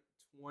in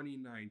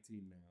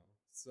 2019 now.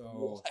 So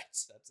what?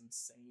 That's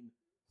insane.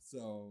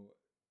 So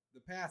the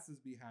past is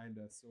behind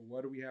us. So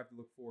what do we have to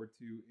look forward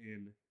to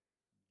in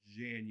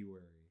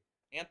January?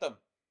 Anthem.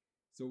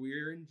 So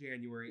we're in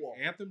January. Whoa.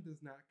 Anthem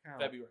does not count.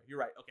 February. You're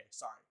right. Okay,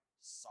 sorry.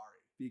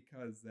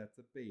 Because that's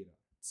a beta.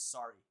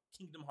 Sorry.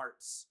 Kingdom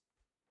Hearts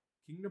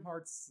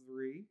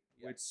 3,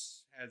 yes.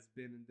 which has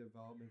been in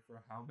development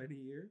for how many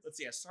years? Let's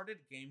see. I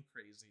started Game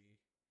Crazy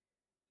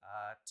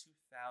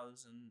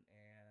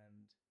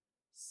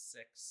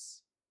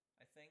 2006,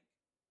 I think.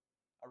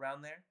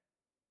 Around there.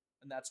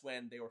 And that's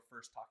when they were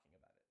first talking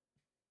about it.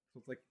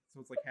 So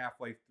it's like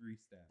Half-Life 3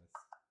 status.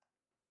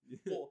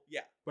 Well,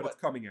 yeah. but it's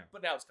coming out.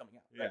 But now it's coming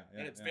out. Right? Yeah,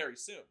 and it's very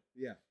soon.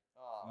 Yeah.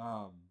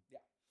 Yeah.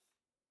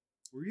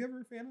 Were you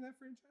ever a fan of that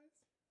franchise?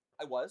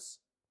 I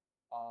was.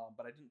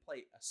 But I didn't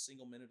play a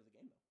single minute of the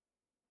game, though.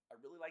 I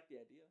really like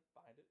the idea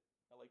behind it.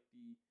 I like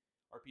the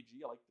RPG.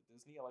 I like the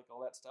Disney. I like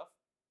all that stuff.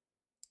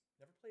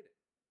 Never played it.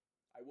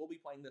 I will be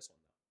playing this one,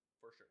 though,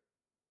 for sure.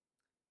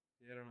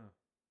 Yeah, I don't know.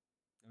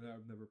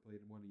 I've never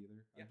played one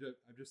either. Yeah.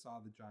 I just saw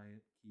the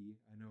giant key.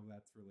 I know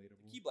that's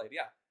relatable. The Keyblade,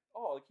 yeah.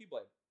 Oh, the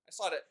Keyblade. I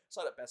saw it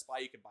at Best Buy.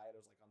 You could buy it.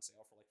 It was like on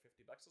sale for like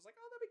 $50. I was like,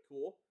 oh, that'd be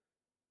cool.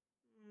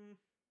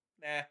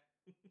 Nah,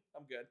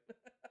 I'm good.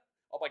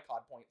 I'll buy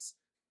COD points.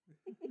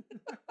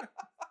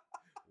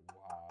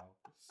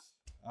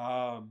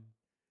 Wow.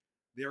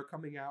 They're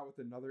coming out with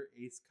another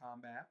Ace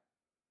Combat.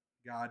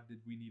 God,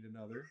 did we need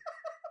another?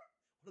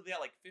 What are they at,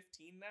 like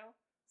 15 now?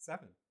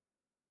 7.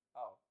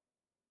 Oh.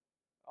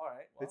 All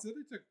right. They Well, said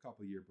they took a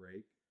couple-year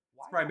break.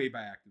 why It's probably made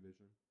by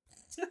Activision.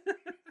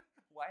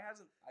 Why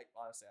hasn't I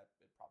honestly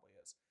it probably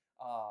is.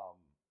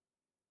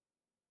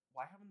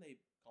 Why haven't they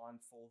gone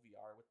full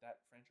VR with that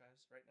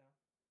franchise right now?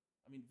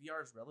 I mean,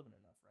 VR is relevant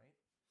enough, right?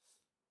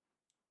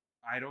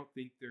 I don't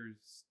think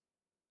there's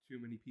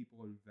too many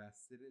people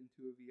invested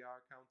into a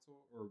VR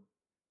console or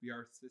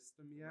VR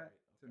system yet Right,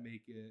 to okay.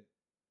 make it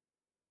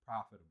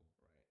profitable.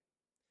 Right.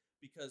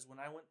 Because when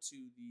we went to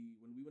the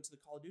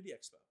Call of Duty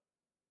Expo,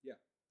 Yeah.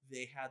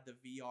 they had the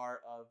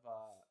VR of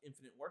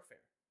Infinite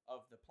Warfare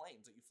of the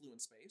planes that you flew in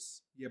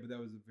space. Yeah, but that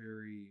was a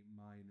very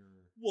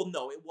minor. Well,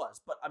 no, it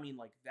was, but I mean,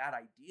 like that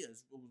idea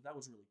that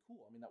was really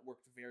cool. I mean, that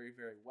worked very,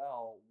 very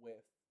well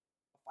with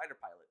a fighter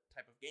pilot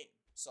type of game.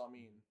 So I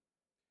mean,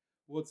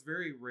 Well, it's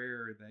very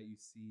rare that you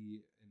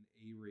see an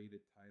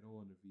A-rated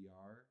title in a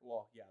VR.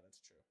 well, yeah, that's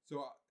true.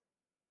 So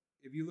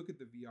if you look at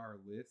the VR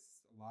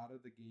lists, a lot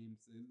of the games,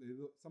 they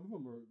look, some of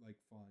them are like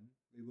fun.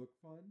 They look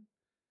fun,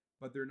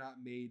 but they're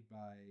not made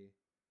by.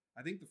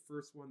 I think the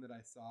first one that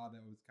I saw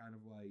that was kind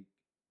of like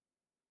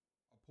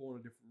a pull in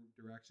a different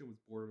direction was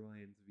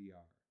Borderlands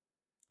VR.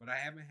 But I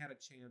haven't had a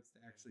chance to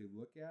actually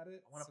look at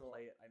it. I want to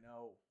play it. I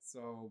know.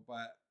 So,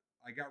 but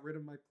I got rid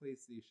of my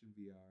PlayStation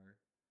VR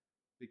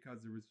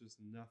because there was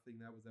just nothing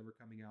that was ever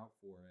coming out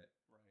for it.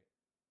 Right.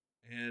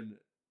 And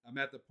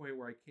I'm at the point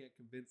where I can't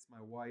convince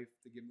my wife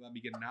to let me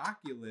get an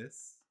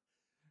Oculus.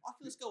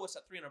 Oculus Go, what's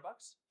that, $300?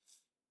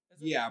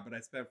 Yeah, but I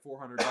spent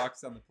 $400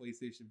 on the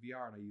PlayStation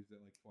VR and I used it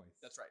like twice.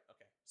 That's right.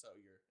 Okay, so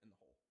you're in the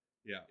hole.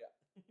 Yeah. Yeah.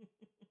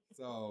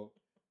 So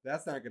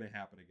that's not going to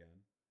happen again.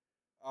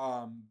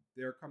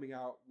 They're coming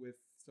out with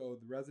the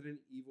Resident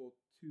Evil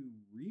 2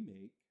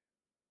 remake,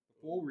 the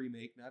full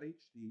remake, not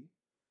HD,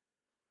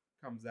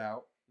 comes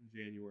out in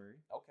January.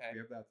 Okay. We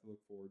have that to look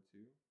forward to.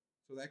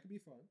 So that could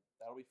be fun.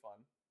 That'll be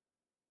fun.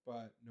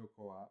 But no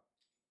co-op.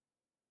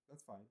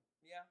 That's fine.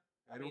 Yeah.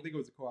 I don't think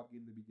it was a co-op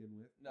game to begin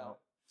with. No.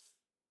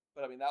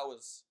 But I mean, that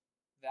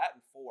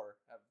and 4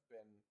 have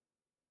been,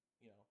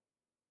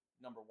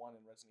 number 1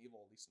 in Resident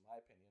Evil, at least in my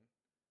opinion.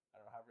 I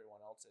don't know how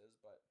everyone else is,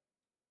 but.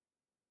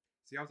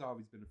 See, I've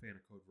always been a fan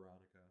of Code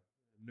Veronica.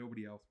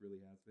 Nobody else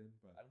really has been,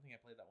 but I don't think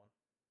I played that one.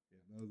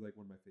 Yeah, that was like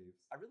one of my faves.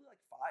 I really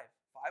like 5.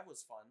 5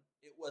 was fun.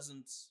 It was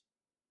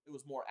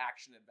more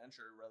action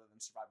adventure rather than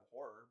survival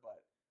horror,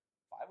 but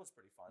 5 was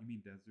pretty fun. You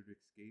mean Desert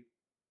Escape?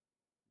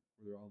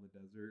 Where they're all in the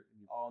desert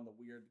and all in the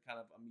weird kind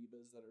of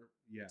amoebas that are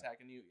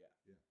attacking you?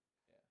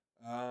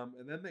 Yeah.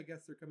 And then I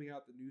guess they're coming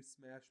out the new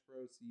Smash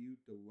Bros. U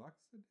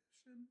Deluxe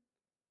Edition.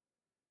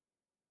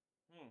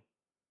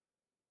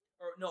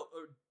 Or no,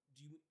 or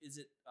is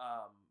it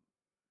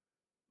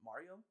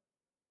Mario?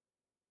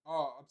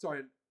 Oh, I'm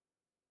sorry.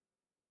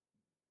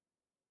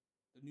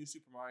 The new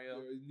Super Mario.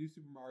 The new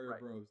Super Mario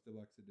Right. Bros.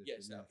 Deluxe Edition.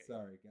 Yes, Yeah, okay.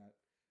 sorry,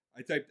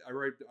 I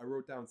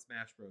wrote down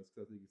Smash Bros.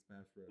 Because I think it's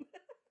Smash Bros.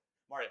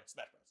 Mario,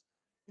 Smash Bros.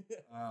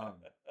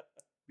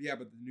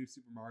 But the new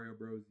Super Mario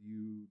Bros.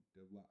 U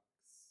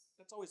Deluxe.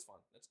 That's always fun.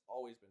 That's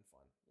always been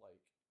fun.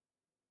 Like,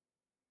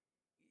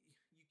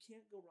 you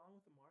can't go wrong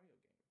with a Mario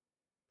game.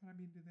 But I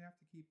mean, do they have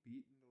to keep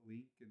beating the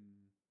Link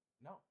and?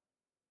 No.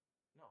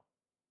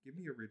 Give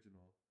me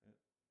original.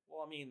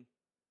 Well, I mean,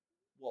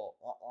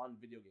 on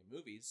video game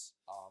movies,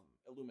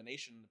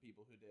 Illumination, the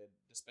people who did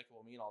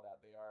Despicable Me and all that,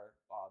 they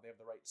have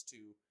the rights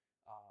to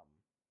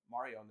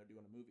Mario, and they're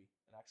doing a movie,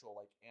 an actual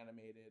like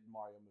animated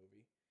Mario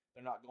movie.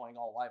 They're not going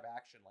all live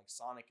action like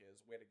Sonic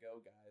is. Way to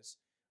go,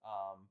 guys!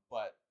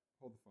 But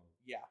hold the phone.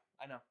 Yeah,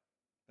 I know.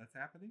 That's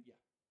happening?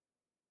 Yeah.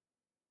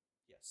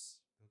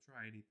 Yes. They'll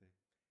try anything.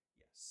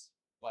 Yes.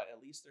 But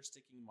at least they're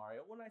sticking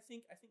Mario. When I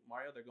think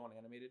Mario, they're going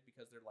animated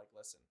because they're like,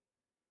 listen,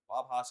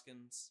 Bob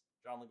Hoskins,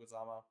 John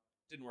Leguizamo,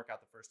 didn't work out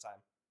the first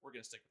time. We're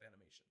going to stick with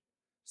animation.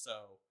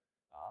 So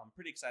I'm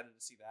pretty excited to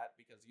see that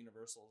because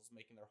Universal is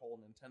making their whole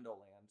Nintendo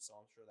land. So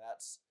I'm sure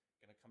that's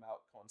going to come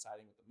out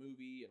coinciding with the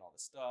movie and all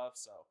this stuff.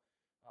 So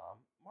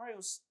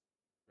Mario's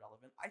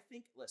relevant. I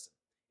think, listen,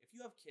 if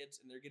you have kids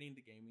and they're getting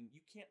into gaming, you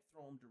can't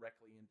throw them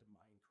directly into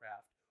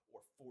Minecraft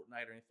or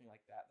Fortnite or anything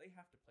like that. They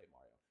have to play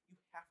Mario. You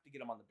have to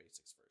get them on the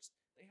basics first.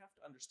 They have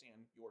to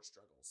understand your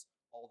struggles,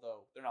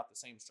 although they're not the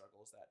same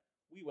struggles that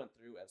we went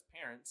through as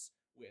parents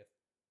with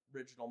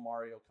original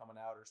Mario coming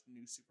out, or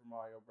new Super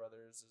Mario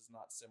Brothers is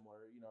not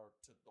similar,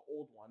 to the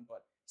old one,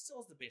 but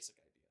still is the basic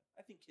idea.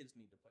 I think kids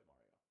need to play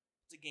Mario.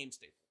 It's a game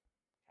staple.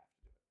 Have to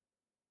do it.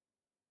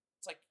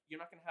 It's like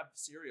you're not going to have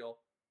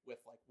cereal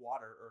with like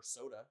water or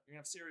soda. You're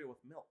going to have cereal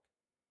with milk.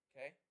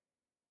 Okay?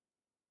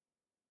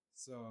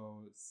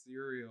 So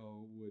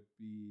cereal would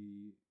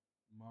be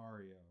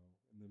Mario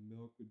and the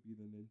milk would be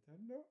the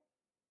Nintendo?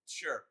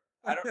 Sure.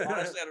 I don't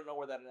know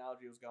where that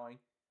analogy was going.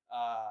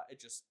 It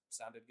just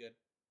sounded good.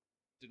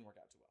 Didn't work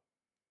out too well.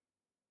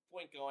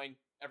 Point going,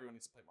 everyone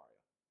needs to play Mario.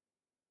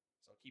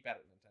 So keep at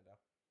it, Nintendo.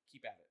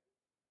 Keep at it.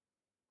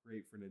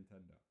 Great for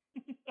Nintendo.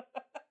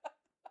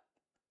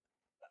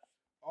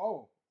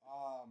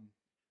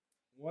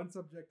 One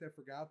subject I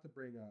forgot to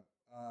bring up.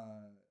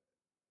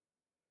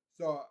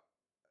 So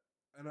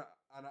on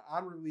an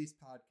unreleased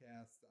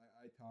podcast,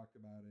 I talked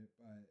about it,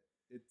 but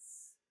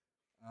it's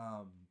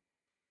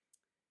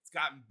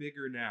gotten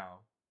bigger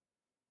now.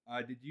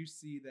 Did you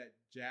see that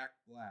Jack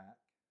Black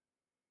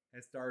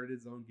has started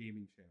his own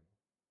gaming channel?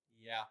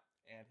 Yeah,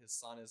 and his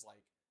son is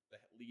like the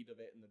lead of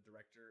it and the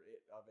director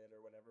of it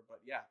or whatever. But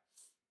yeah,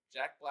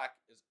 Jack Black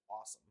is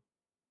awesome,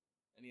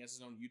 and he has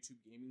his own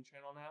YouTube gaming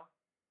channel now.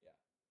 Yeah.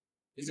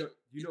 Do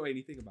you know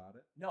anything about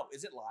it? No.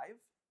 Is it live?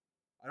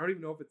 I don't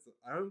even know if it's.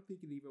 I don't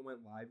think it even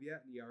went live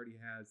yet, and he already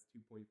has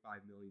 2.5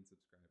 million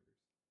subscribers.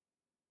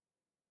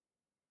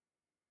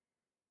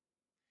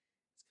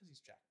 It's because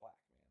he's Jack Black,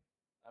 man.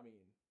 I mean,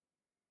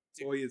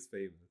 dude, he is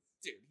famous,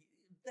 dude.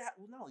 Not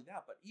only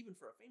that, but even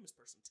for a famous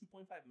person,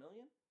 2.5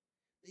 million,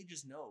 they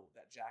just know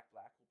that Jack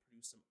Black will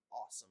produce some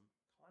awesome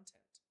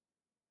content.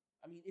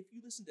 I mean, if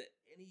you listen to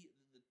any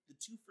the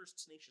two first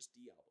Tenacious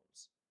D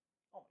albums,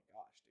 oh my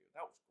gosh, dude,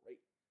 that was great.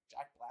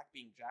 Jack Black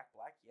being Jack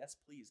Black, yes,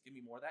 please give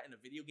me more of that in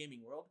a video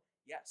gaming world.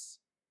 Yes,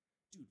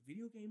 dude,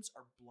 video games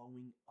are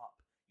blowing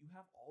up. You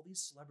have all these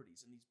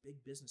celebrities and these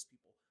big business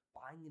people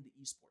buying into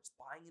esports,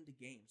 buying into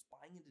games,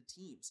 buying into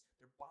teams.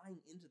 They're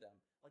buying into them.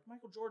 Like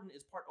Michael Jordan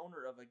is part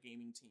owner of a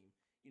gaming team.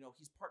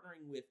 He's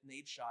partnering with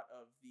Nadeshot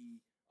of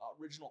the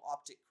original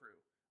Optic crew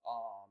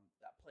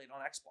that played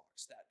on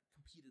Xbox, that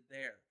competed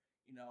there.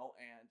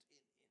 And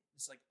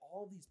it's like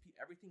all these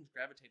everything's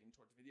gravitating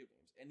towards video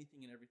games,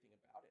 anything and everything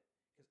about it,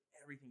 because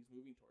everything's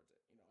moving towards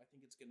it. I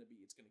think it's gonna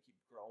keep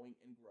growing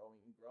and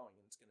growing and growing,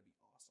 and it's gonna be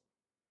awesome.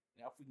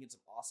 Now, if we can get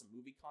some awesome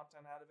movie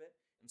content out of it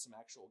and some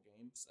actual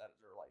games that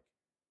are like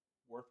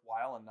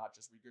worthwhile and not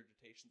just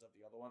regurgitations of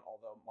the other one,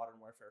 although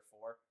Modern Warfare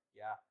 4,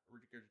 yeah,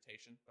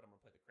 regurgitation, but I'm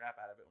gonna play the crap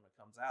out of it when it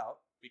comes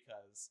out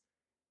because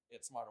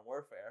it's Modern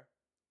Warfare.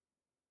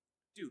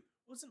 Dude,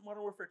 wasn't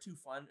Modern Warfare 2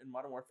 fun in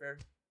Modern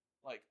Warfare?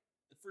 Like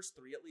the first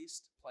 3 at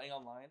least, playing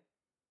online.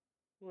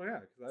 Well,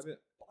 yeah,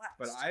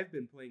 because I've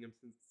been playing them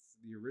since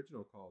the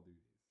original Call of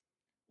Duty.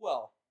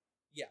 Well,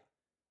 yeah,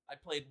 I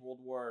played World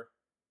War.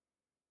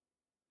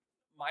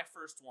 My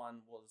first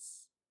one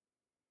was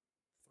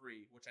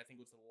 3, which I think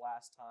was the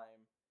last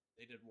time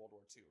they did World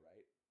War 2,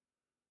 right?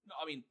 No,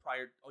 I mean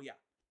prior. Oh yeah,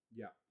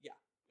 yeah.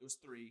 It was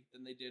 3.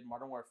 Then they did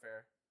Modern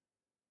Warfare.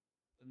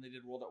 Then they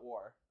did World at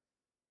War.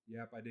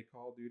 Yep, I did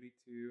Call of Duty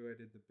 2. I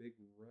did the Big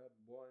Red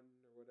one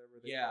or whatever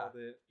they called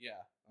it.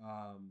 Yeah.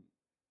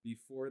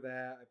 Before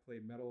that, I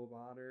played Medal of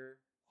Honor.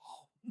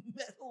 Oh,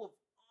 Medal of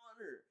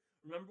Honor.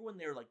 Remember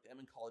when they were like them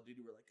in Call of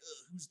Duty were like,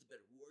 who's the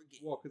better war game?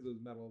 Well, because it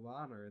was Medal of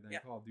Honor, and then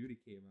Call of Duty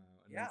came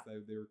out,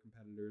 and they were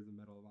competitors, and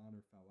Medal of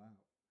Honor fell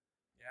out.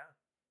 Yeah.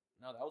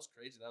 No, that was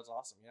crazy. That was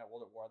awesome. Yeah,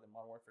 World at War, then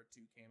Modern Warfare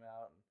 2 came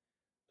out, and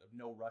the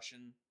no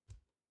Russian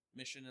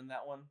mission in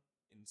that one.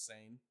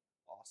 Insane.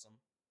 Awesome.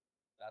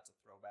 That's a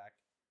throwback.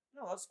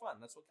 No, that was fun.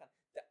 That's what that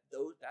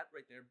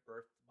right there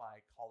birthed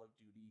my Call of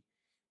Duty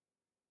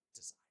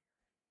desire.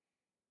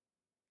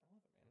 I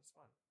love it, man. It's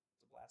fun. It's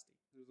a blasty.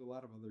 There's a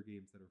lot of other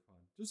games that are fun.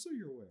 Just so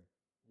you're aware.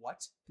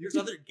 What? There's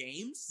other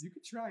games? You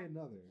could try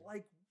another.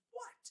 Like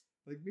what?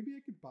 Like maybe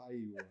I could buy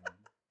you one.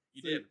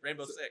 You did.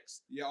 Rainbow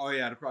Six. Yeah. Oh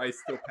yeah. It's probably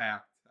still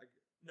packed.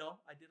 No,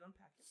 I did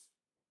unpack it.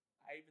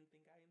 I even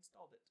think I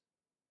installed it.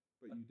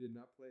 But you did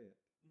not play it.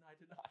 No, I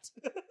did not.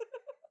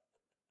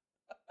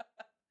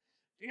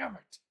 Damn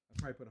it.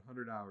 I probably put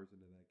 100 hours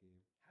into that game.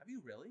 Have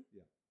you really?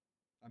 Yeah.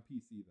 On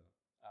PC though.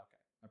 Okay.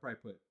 I probably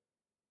put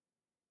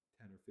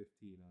 10 or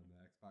 15 on the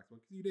Xbox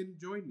One because you didn't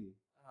join me.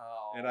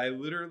 Oh. And I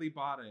literally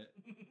bought it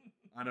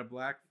on a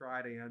Black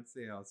Friday on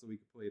sale so we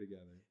could play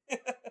together.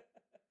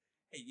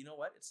 Hey, you know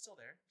what? It's still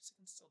there. You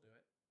can still do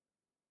it.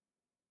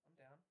 I'm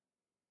down.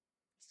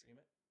 Stream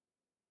it.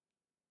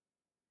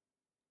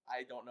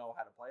 I don't know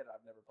how to play it.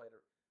 I've never played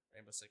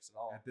Rainbow Six at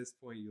all. At this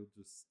point, you'll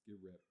just get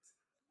ripped.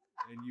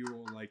 And you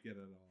won't like it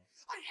at all.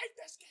 I hate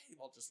this game.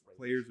 I'll just rage.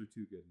 Players are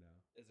too good now.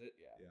 Is it?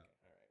 Yeah. Yeah.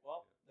 Okay. All right.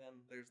 Well, then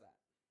there's that.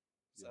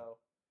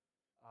 So,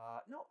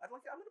 no, I'm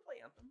gonna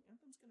play Anthem.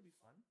 Anthem's gonna be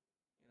fun.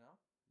 You know.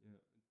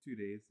 Yeah. 2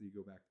 days, so you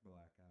go back to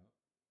Blackout.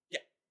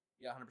 Yeah.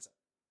 Yeah. 100%.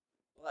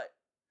 But,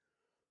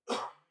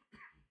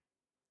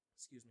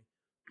 excuse me,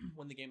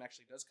 when the game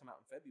actually does come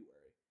out in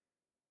February,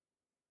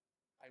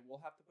 I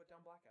will have to put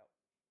down Blackout.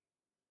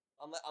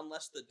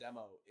 Unless the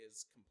demo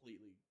is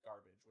completely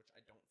garbage, which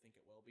I don't think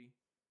it will be,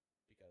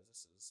 because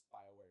this is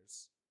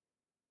BioWare's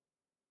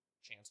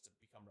chance to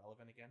become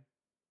relevant again.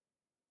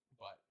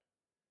 But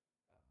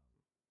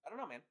I don't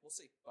know, man. We'll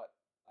see. But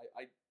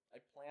I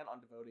plan on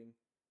devoting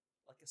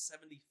like a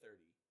 70-30,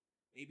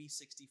 maybe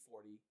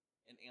 60-40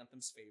 in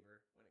Anthem's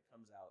favor when it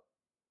comes out,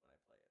 when I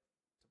play it, to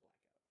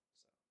Blackout.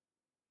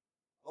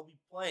 So I'll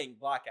be playing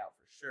Blackout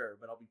for sure,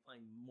 but I'll be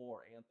playing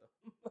more Anthem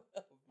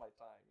of my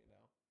time, you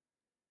know.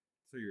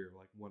 So you're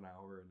like 1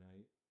 hour a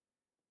night?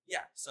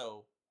 Yeah,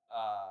 so,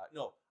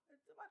 no,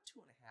 about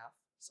 2.5.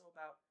 So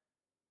about,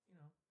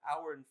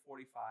 hour and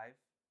 45,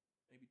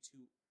 maybe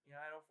 2.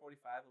 Yeah, I know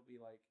 45 will be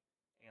like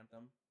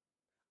Anthem.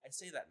 I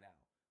say that now,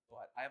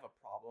 but I have a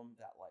problem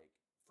that, like,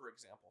 for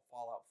example,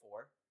 Fallout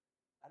 4,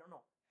 I don't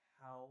know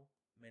how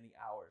many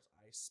hours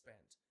I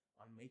spent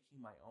on making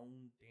my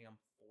own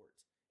damn fort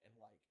and,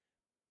 like,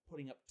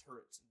 putting up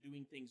turrets and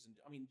doing things. And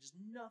I mean, just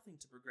nothing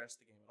to progress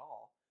the game at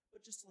all,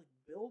 but just to, like,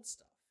 build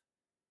stuff.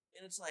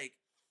 And it's like,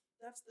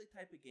 that's the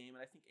type of game,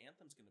 and I think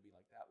Anthem's going to be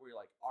like that, where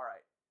you're like, all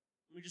right,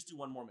 let me just do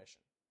one more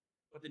mission.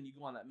 But then you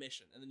go on that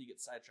mission, and then you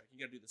get sidetracked. You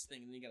got to do this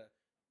thing, and then you got to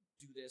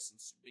do this and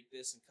make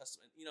this and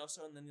custom,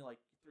 so, and then you're like,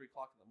 3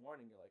 o'clock in the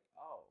morning, you're like,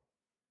 oh,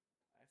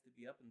 I have to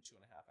be up in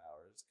 2.5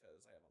 hours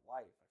because I have a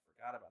life. I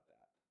forgot about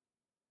that.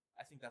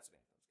 I think that's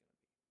what Anthem's going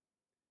to be.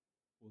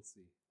 We'll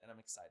see. And I'm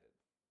excited.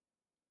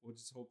 We'll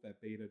just hope that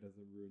beta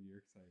doesn't ruin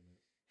your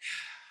excitement.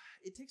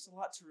 It takes a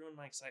lot to ruin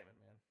my excitement,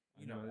 man.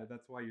 You know that.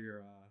 That's why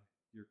your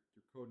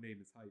code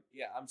name is hype.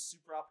 Yeah, I'm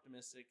super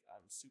optimistic.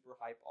 I'm super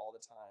hype all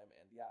the time,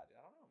 and yeah, I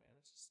don't know, man.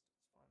 It's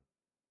fun.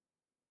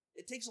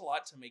 It takes a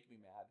lot to make me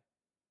mad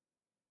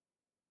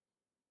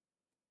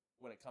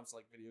when it comes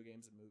to like video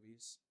games and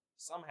movies.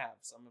 Some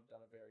have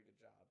done a very good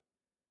job.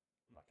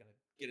 I'm not gonna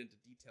get into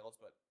details,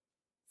 but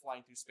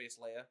flying through space,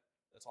 Leia.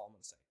 That's all I'm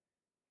gonna say.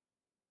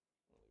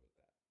 I'm gonna leave it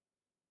at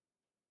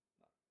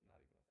that.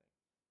 Not even a thing.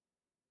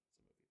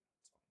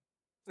 It's a movie.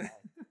 It's fine.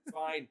 It's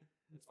fine.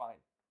 It's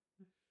fine.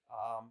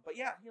 But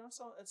yeah,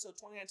 so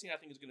 2019 I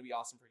think is going to be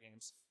awesome for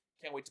games.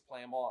 Can't wait to play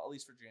them all, at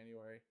least for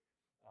January.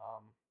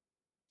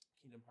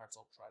 Kingdom Hearts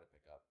I'll try to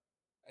pick up.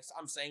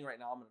 I'm saying right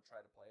now I'm going to try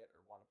to play it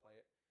or want to play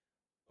it,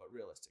 but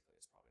realistically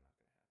it's probably not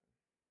going to happen.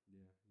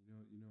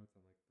 it's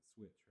on like the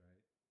Switch, right?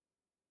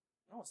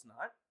 No, it's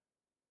not.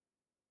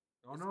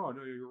 Oh no,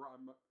 you're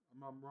wrong.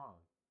 I'm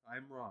wrong.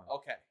 I'm wrong.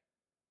 Okay.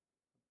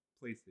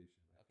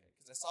 PlayStation. Okay,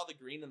 because I saw the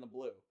green and the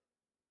blue,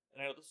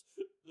 and I know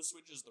the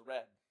Switch is the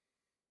red.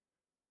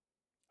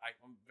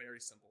 I'm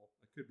very simple.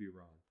 I could be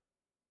wrong.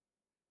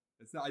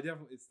 It's not.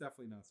 It's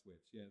definitely not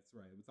Switch. Yeah, it's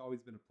right. It's always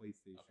been a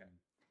PlayStation. Okay.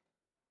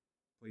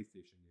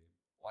 PlayStation game.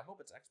 Well, I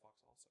hope it's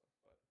Xbox also,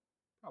 but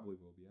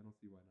probably will be. I don't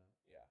see why not.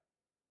 Yeah.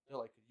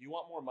 They're like, you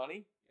want more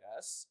money?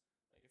 Yes.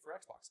 Make it for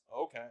Xbox.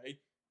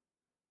 Okay.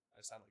 I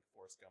sound like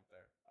Forrest Gump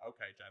there.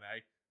 Okay,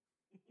 Jenny.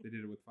 They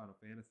did it with Final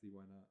Fantasy.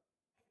 Why not?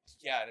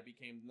 Yeah, and it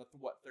became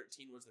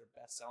 13 was their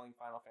best-selling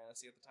Final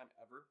Fantasy at the time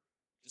ever,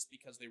 just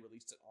because they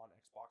released it on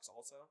Xbox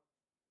also.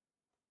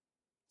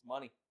 It's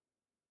money.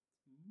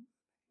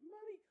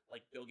 Money.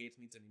 Like Bill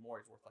Gates needs any more.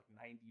 He's worth like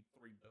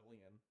 $93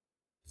 billion.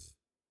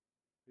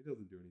 He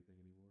doesn't do anything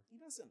anymore. He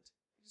doesn't.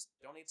 He just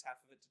donates half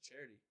of it to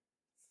charity,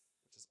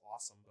 which is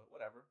awesome. But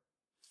whatever.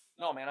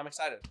 No, man, I'm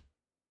excited.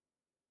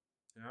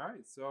 All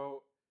right,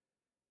 so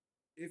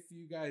if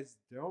you guys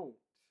don't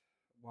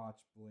watch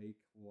Blake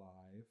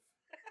live,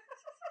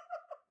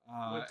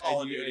 and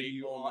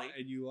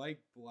you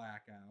like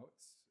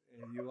blackouts,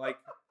 and you like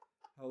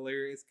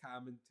hilarious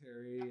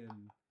commentary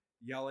and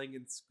yelling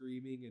and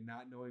screaming and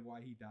not knowing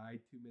why he died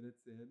 2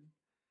 minutes in,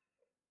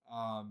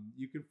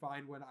 you can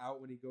find one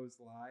out when he goes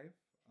live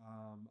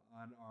on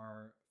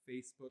our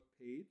Facebook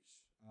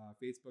page,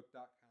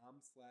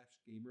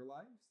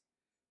 facebook.com/gamerlives.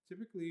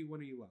 Typically,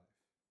 when are you live?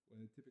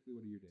 Typically,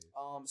 what are your days?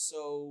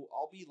 So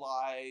I'll be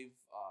live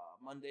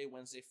Monday,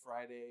 Wednesday,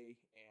 Friday,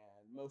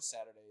 and most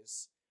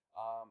Saturdays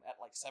at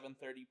like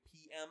 7:30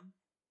 p.m.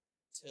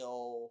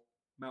 till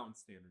Mountain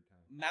Standard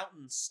Time.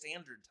 Mountain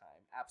Standard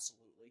Time,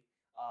 absolutely.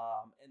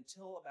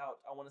 Until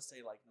about, I want to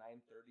say like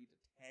 9:30 to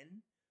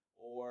 10,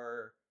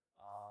 or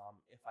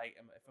if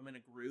I'm in a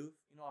groove,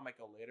 I might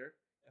go later.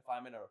 If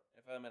I'm in a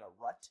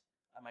rut,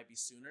 I might be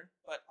sooner,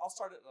 but I'll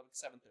start at like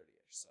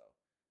 7:30ish. So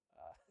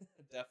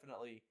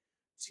definitely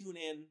tune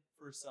in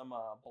for some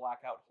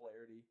blackout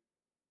hilarity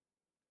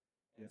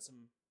and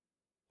some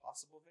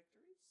possible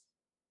victories.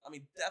 I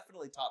mean,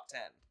 definitely top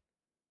 10.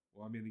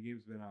 Well, I mean, the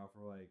game's been out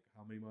for like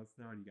how many months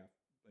now? And you got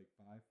like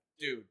 5?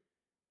 Dude,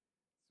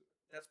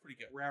 that's pretty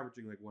good. We're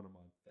averaging like one a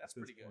month. That's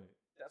pretty good.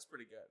 That's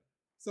pretty good.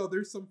 So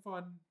there's some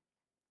fun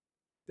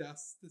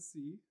deaths to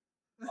see.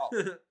 Oh,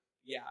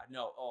 yeah.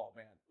 No. Oh,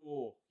 man.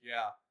 Oh,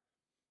 yeah.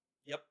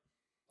 Yep.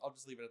 I'll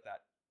just leave it at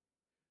that.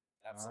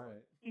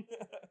 Absolutely. All right.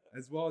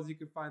 As well as you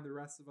can find the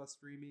rest of us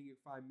streaming. You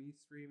can find me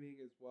streaming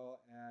as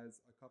well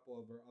as a couple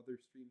of our other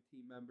stream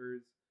team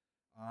members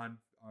on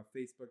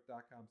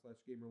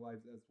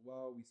facebook.com/gamerlives as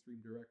well. We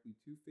stream directly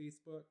to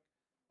Facebook.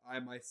 I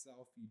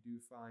myself, you do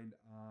find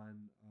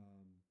on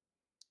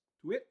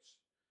Twitch,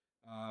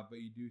 but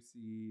you do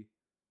see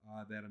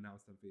that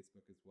announced on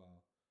Facebook as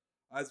well.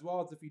 As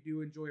well as if you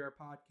do enjoy our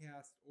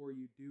podcast or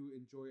you do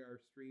enjoy our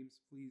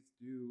streams, please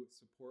do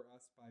support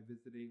us by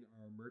visiting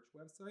our merch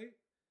website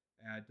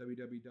at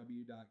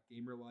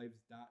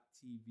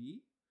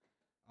www.gamerlives.tv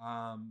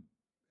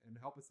and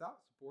help us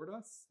out, support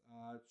us,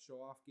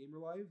 show off Gamer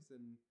Lives,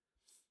 and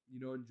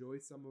enjoy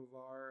some of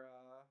our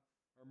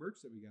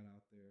merch that we got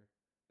out there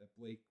that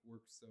Blake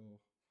works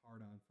so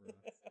hard on for us.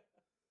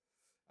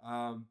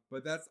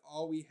 But that's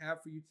all we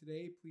have for you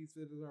today. Please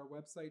visit our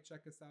website,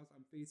 check us out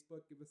on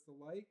Facebook, give us a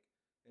like,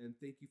 and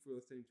thank you for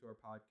listening to our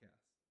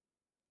podcast.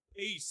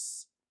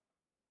 Peace.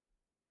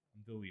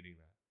 I'm deleting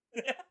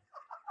that.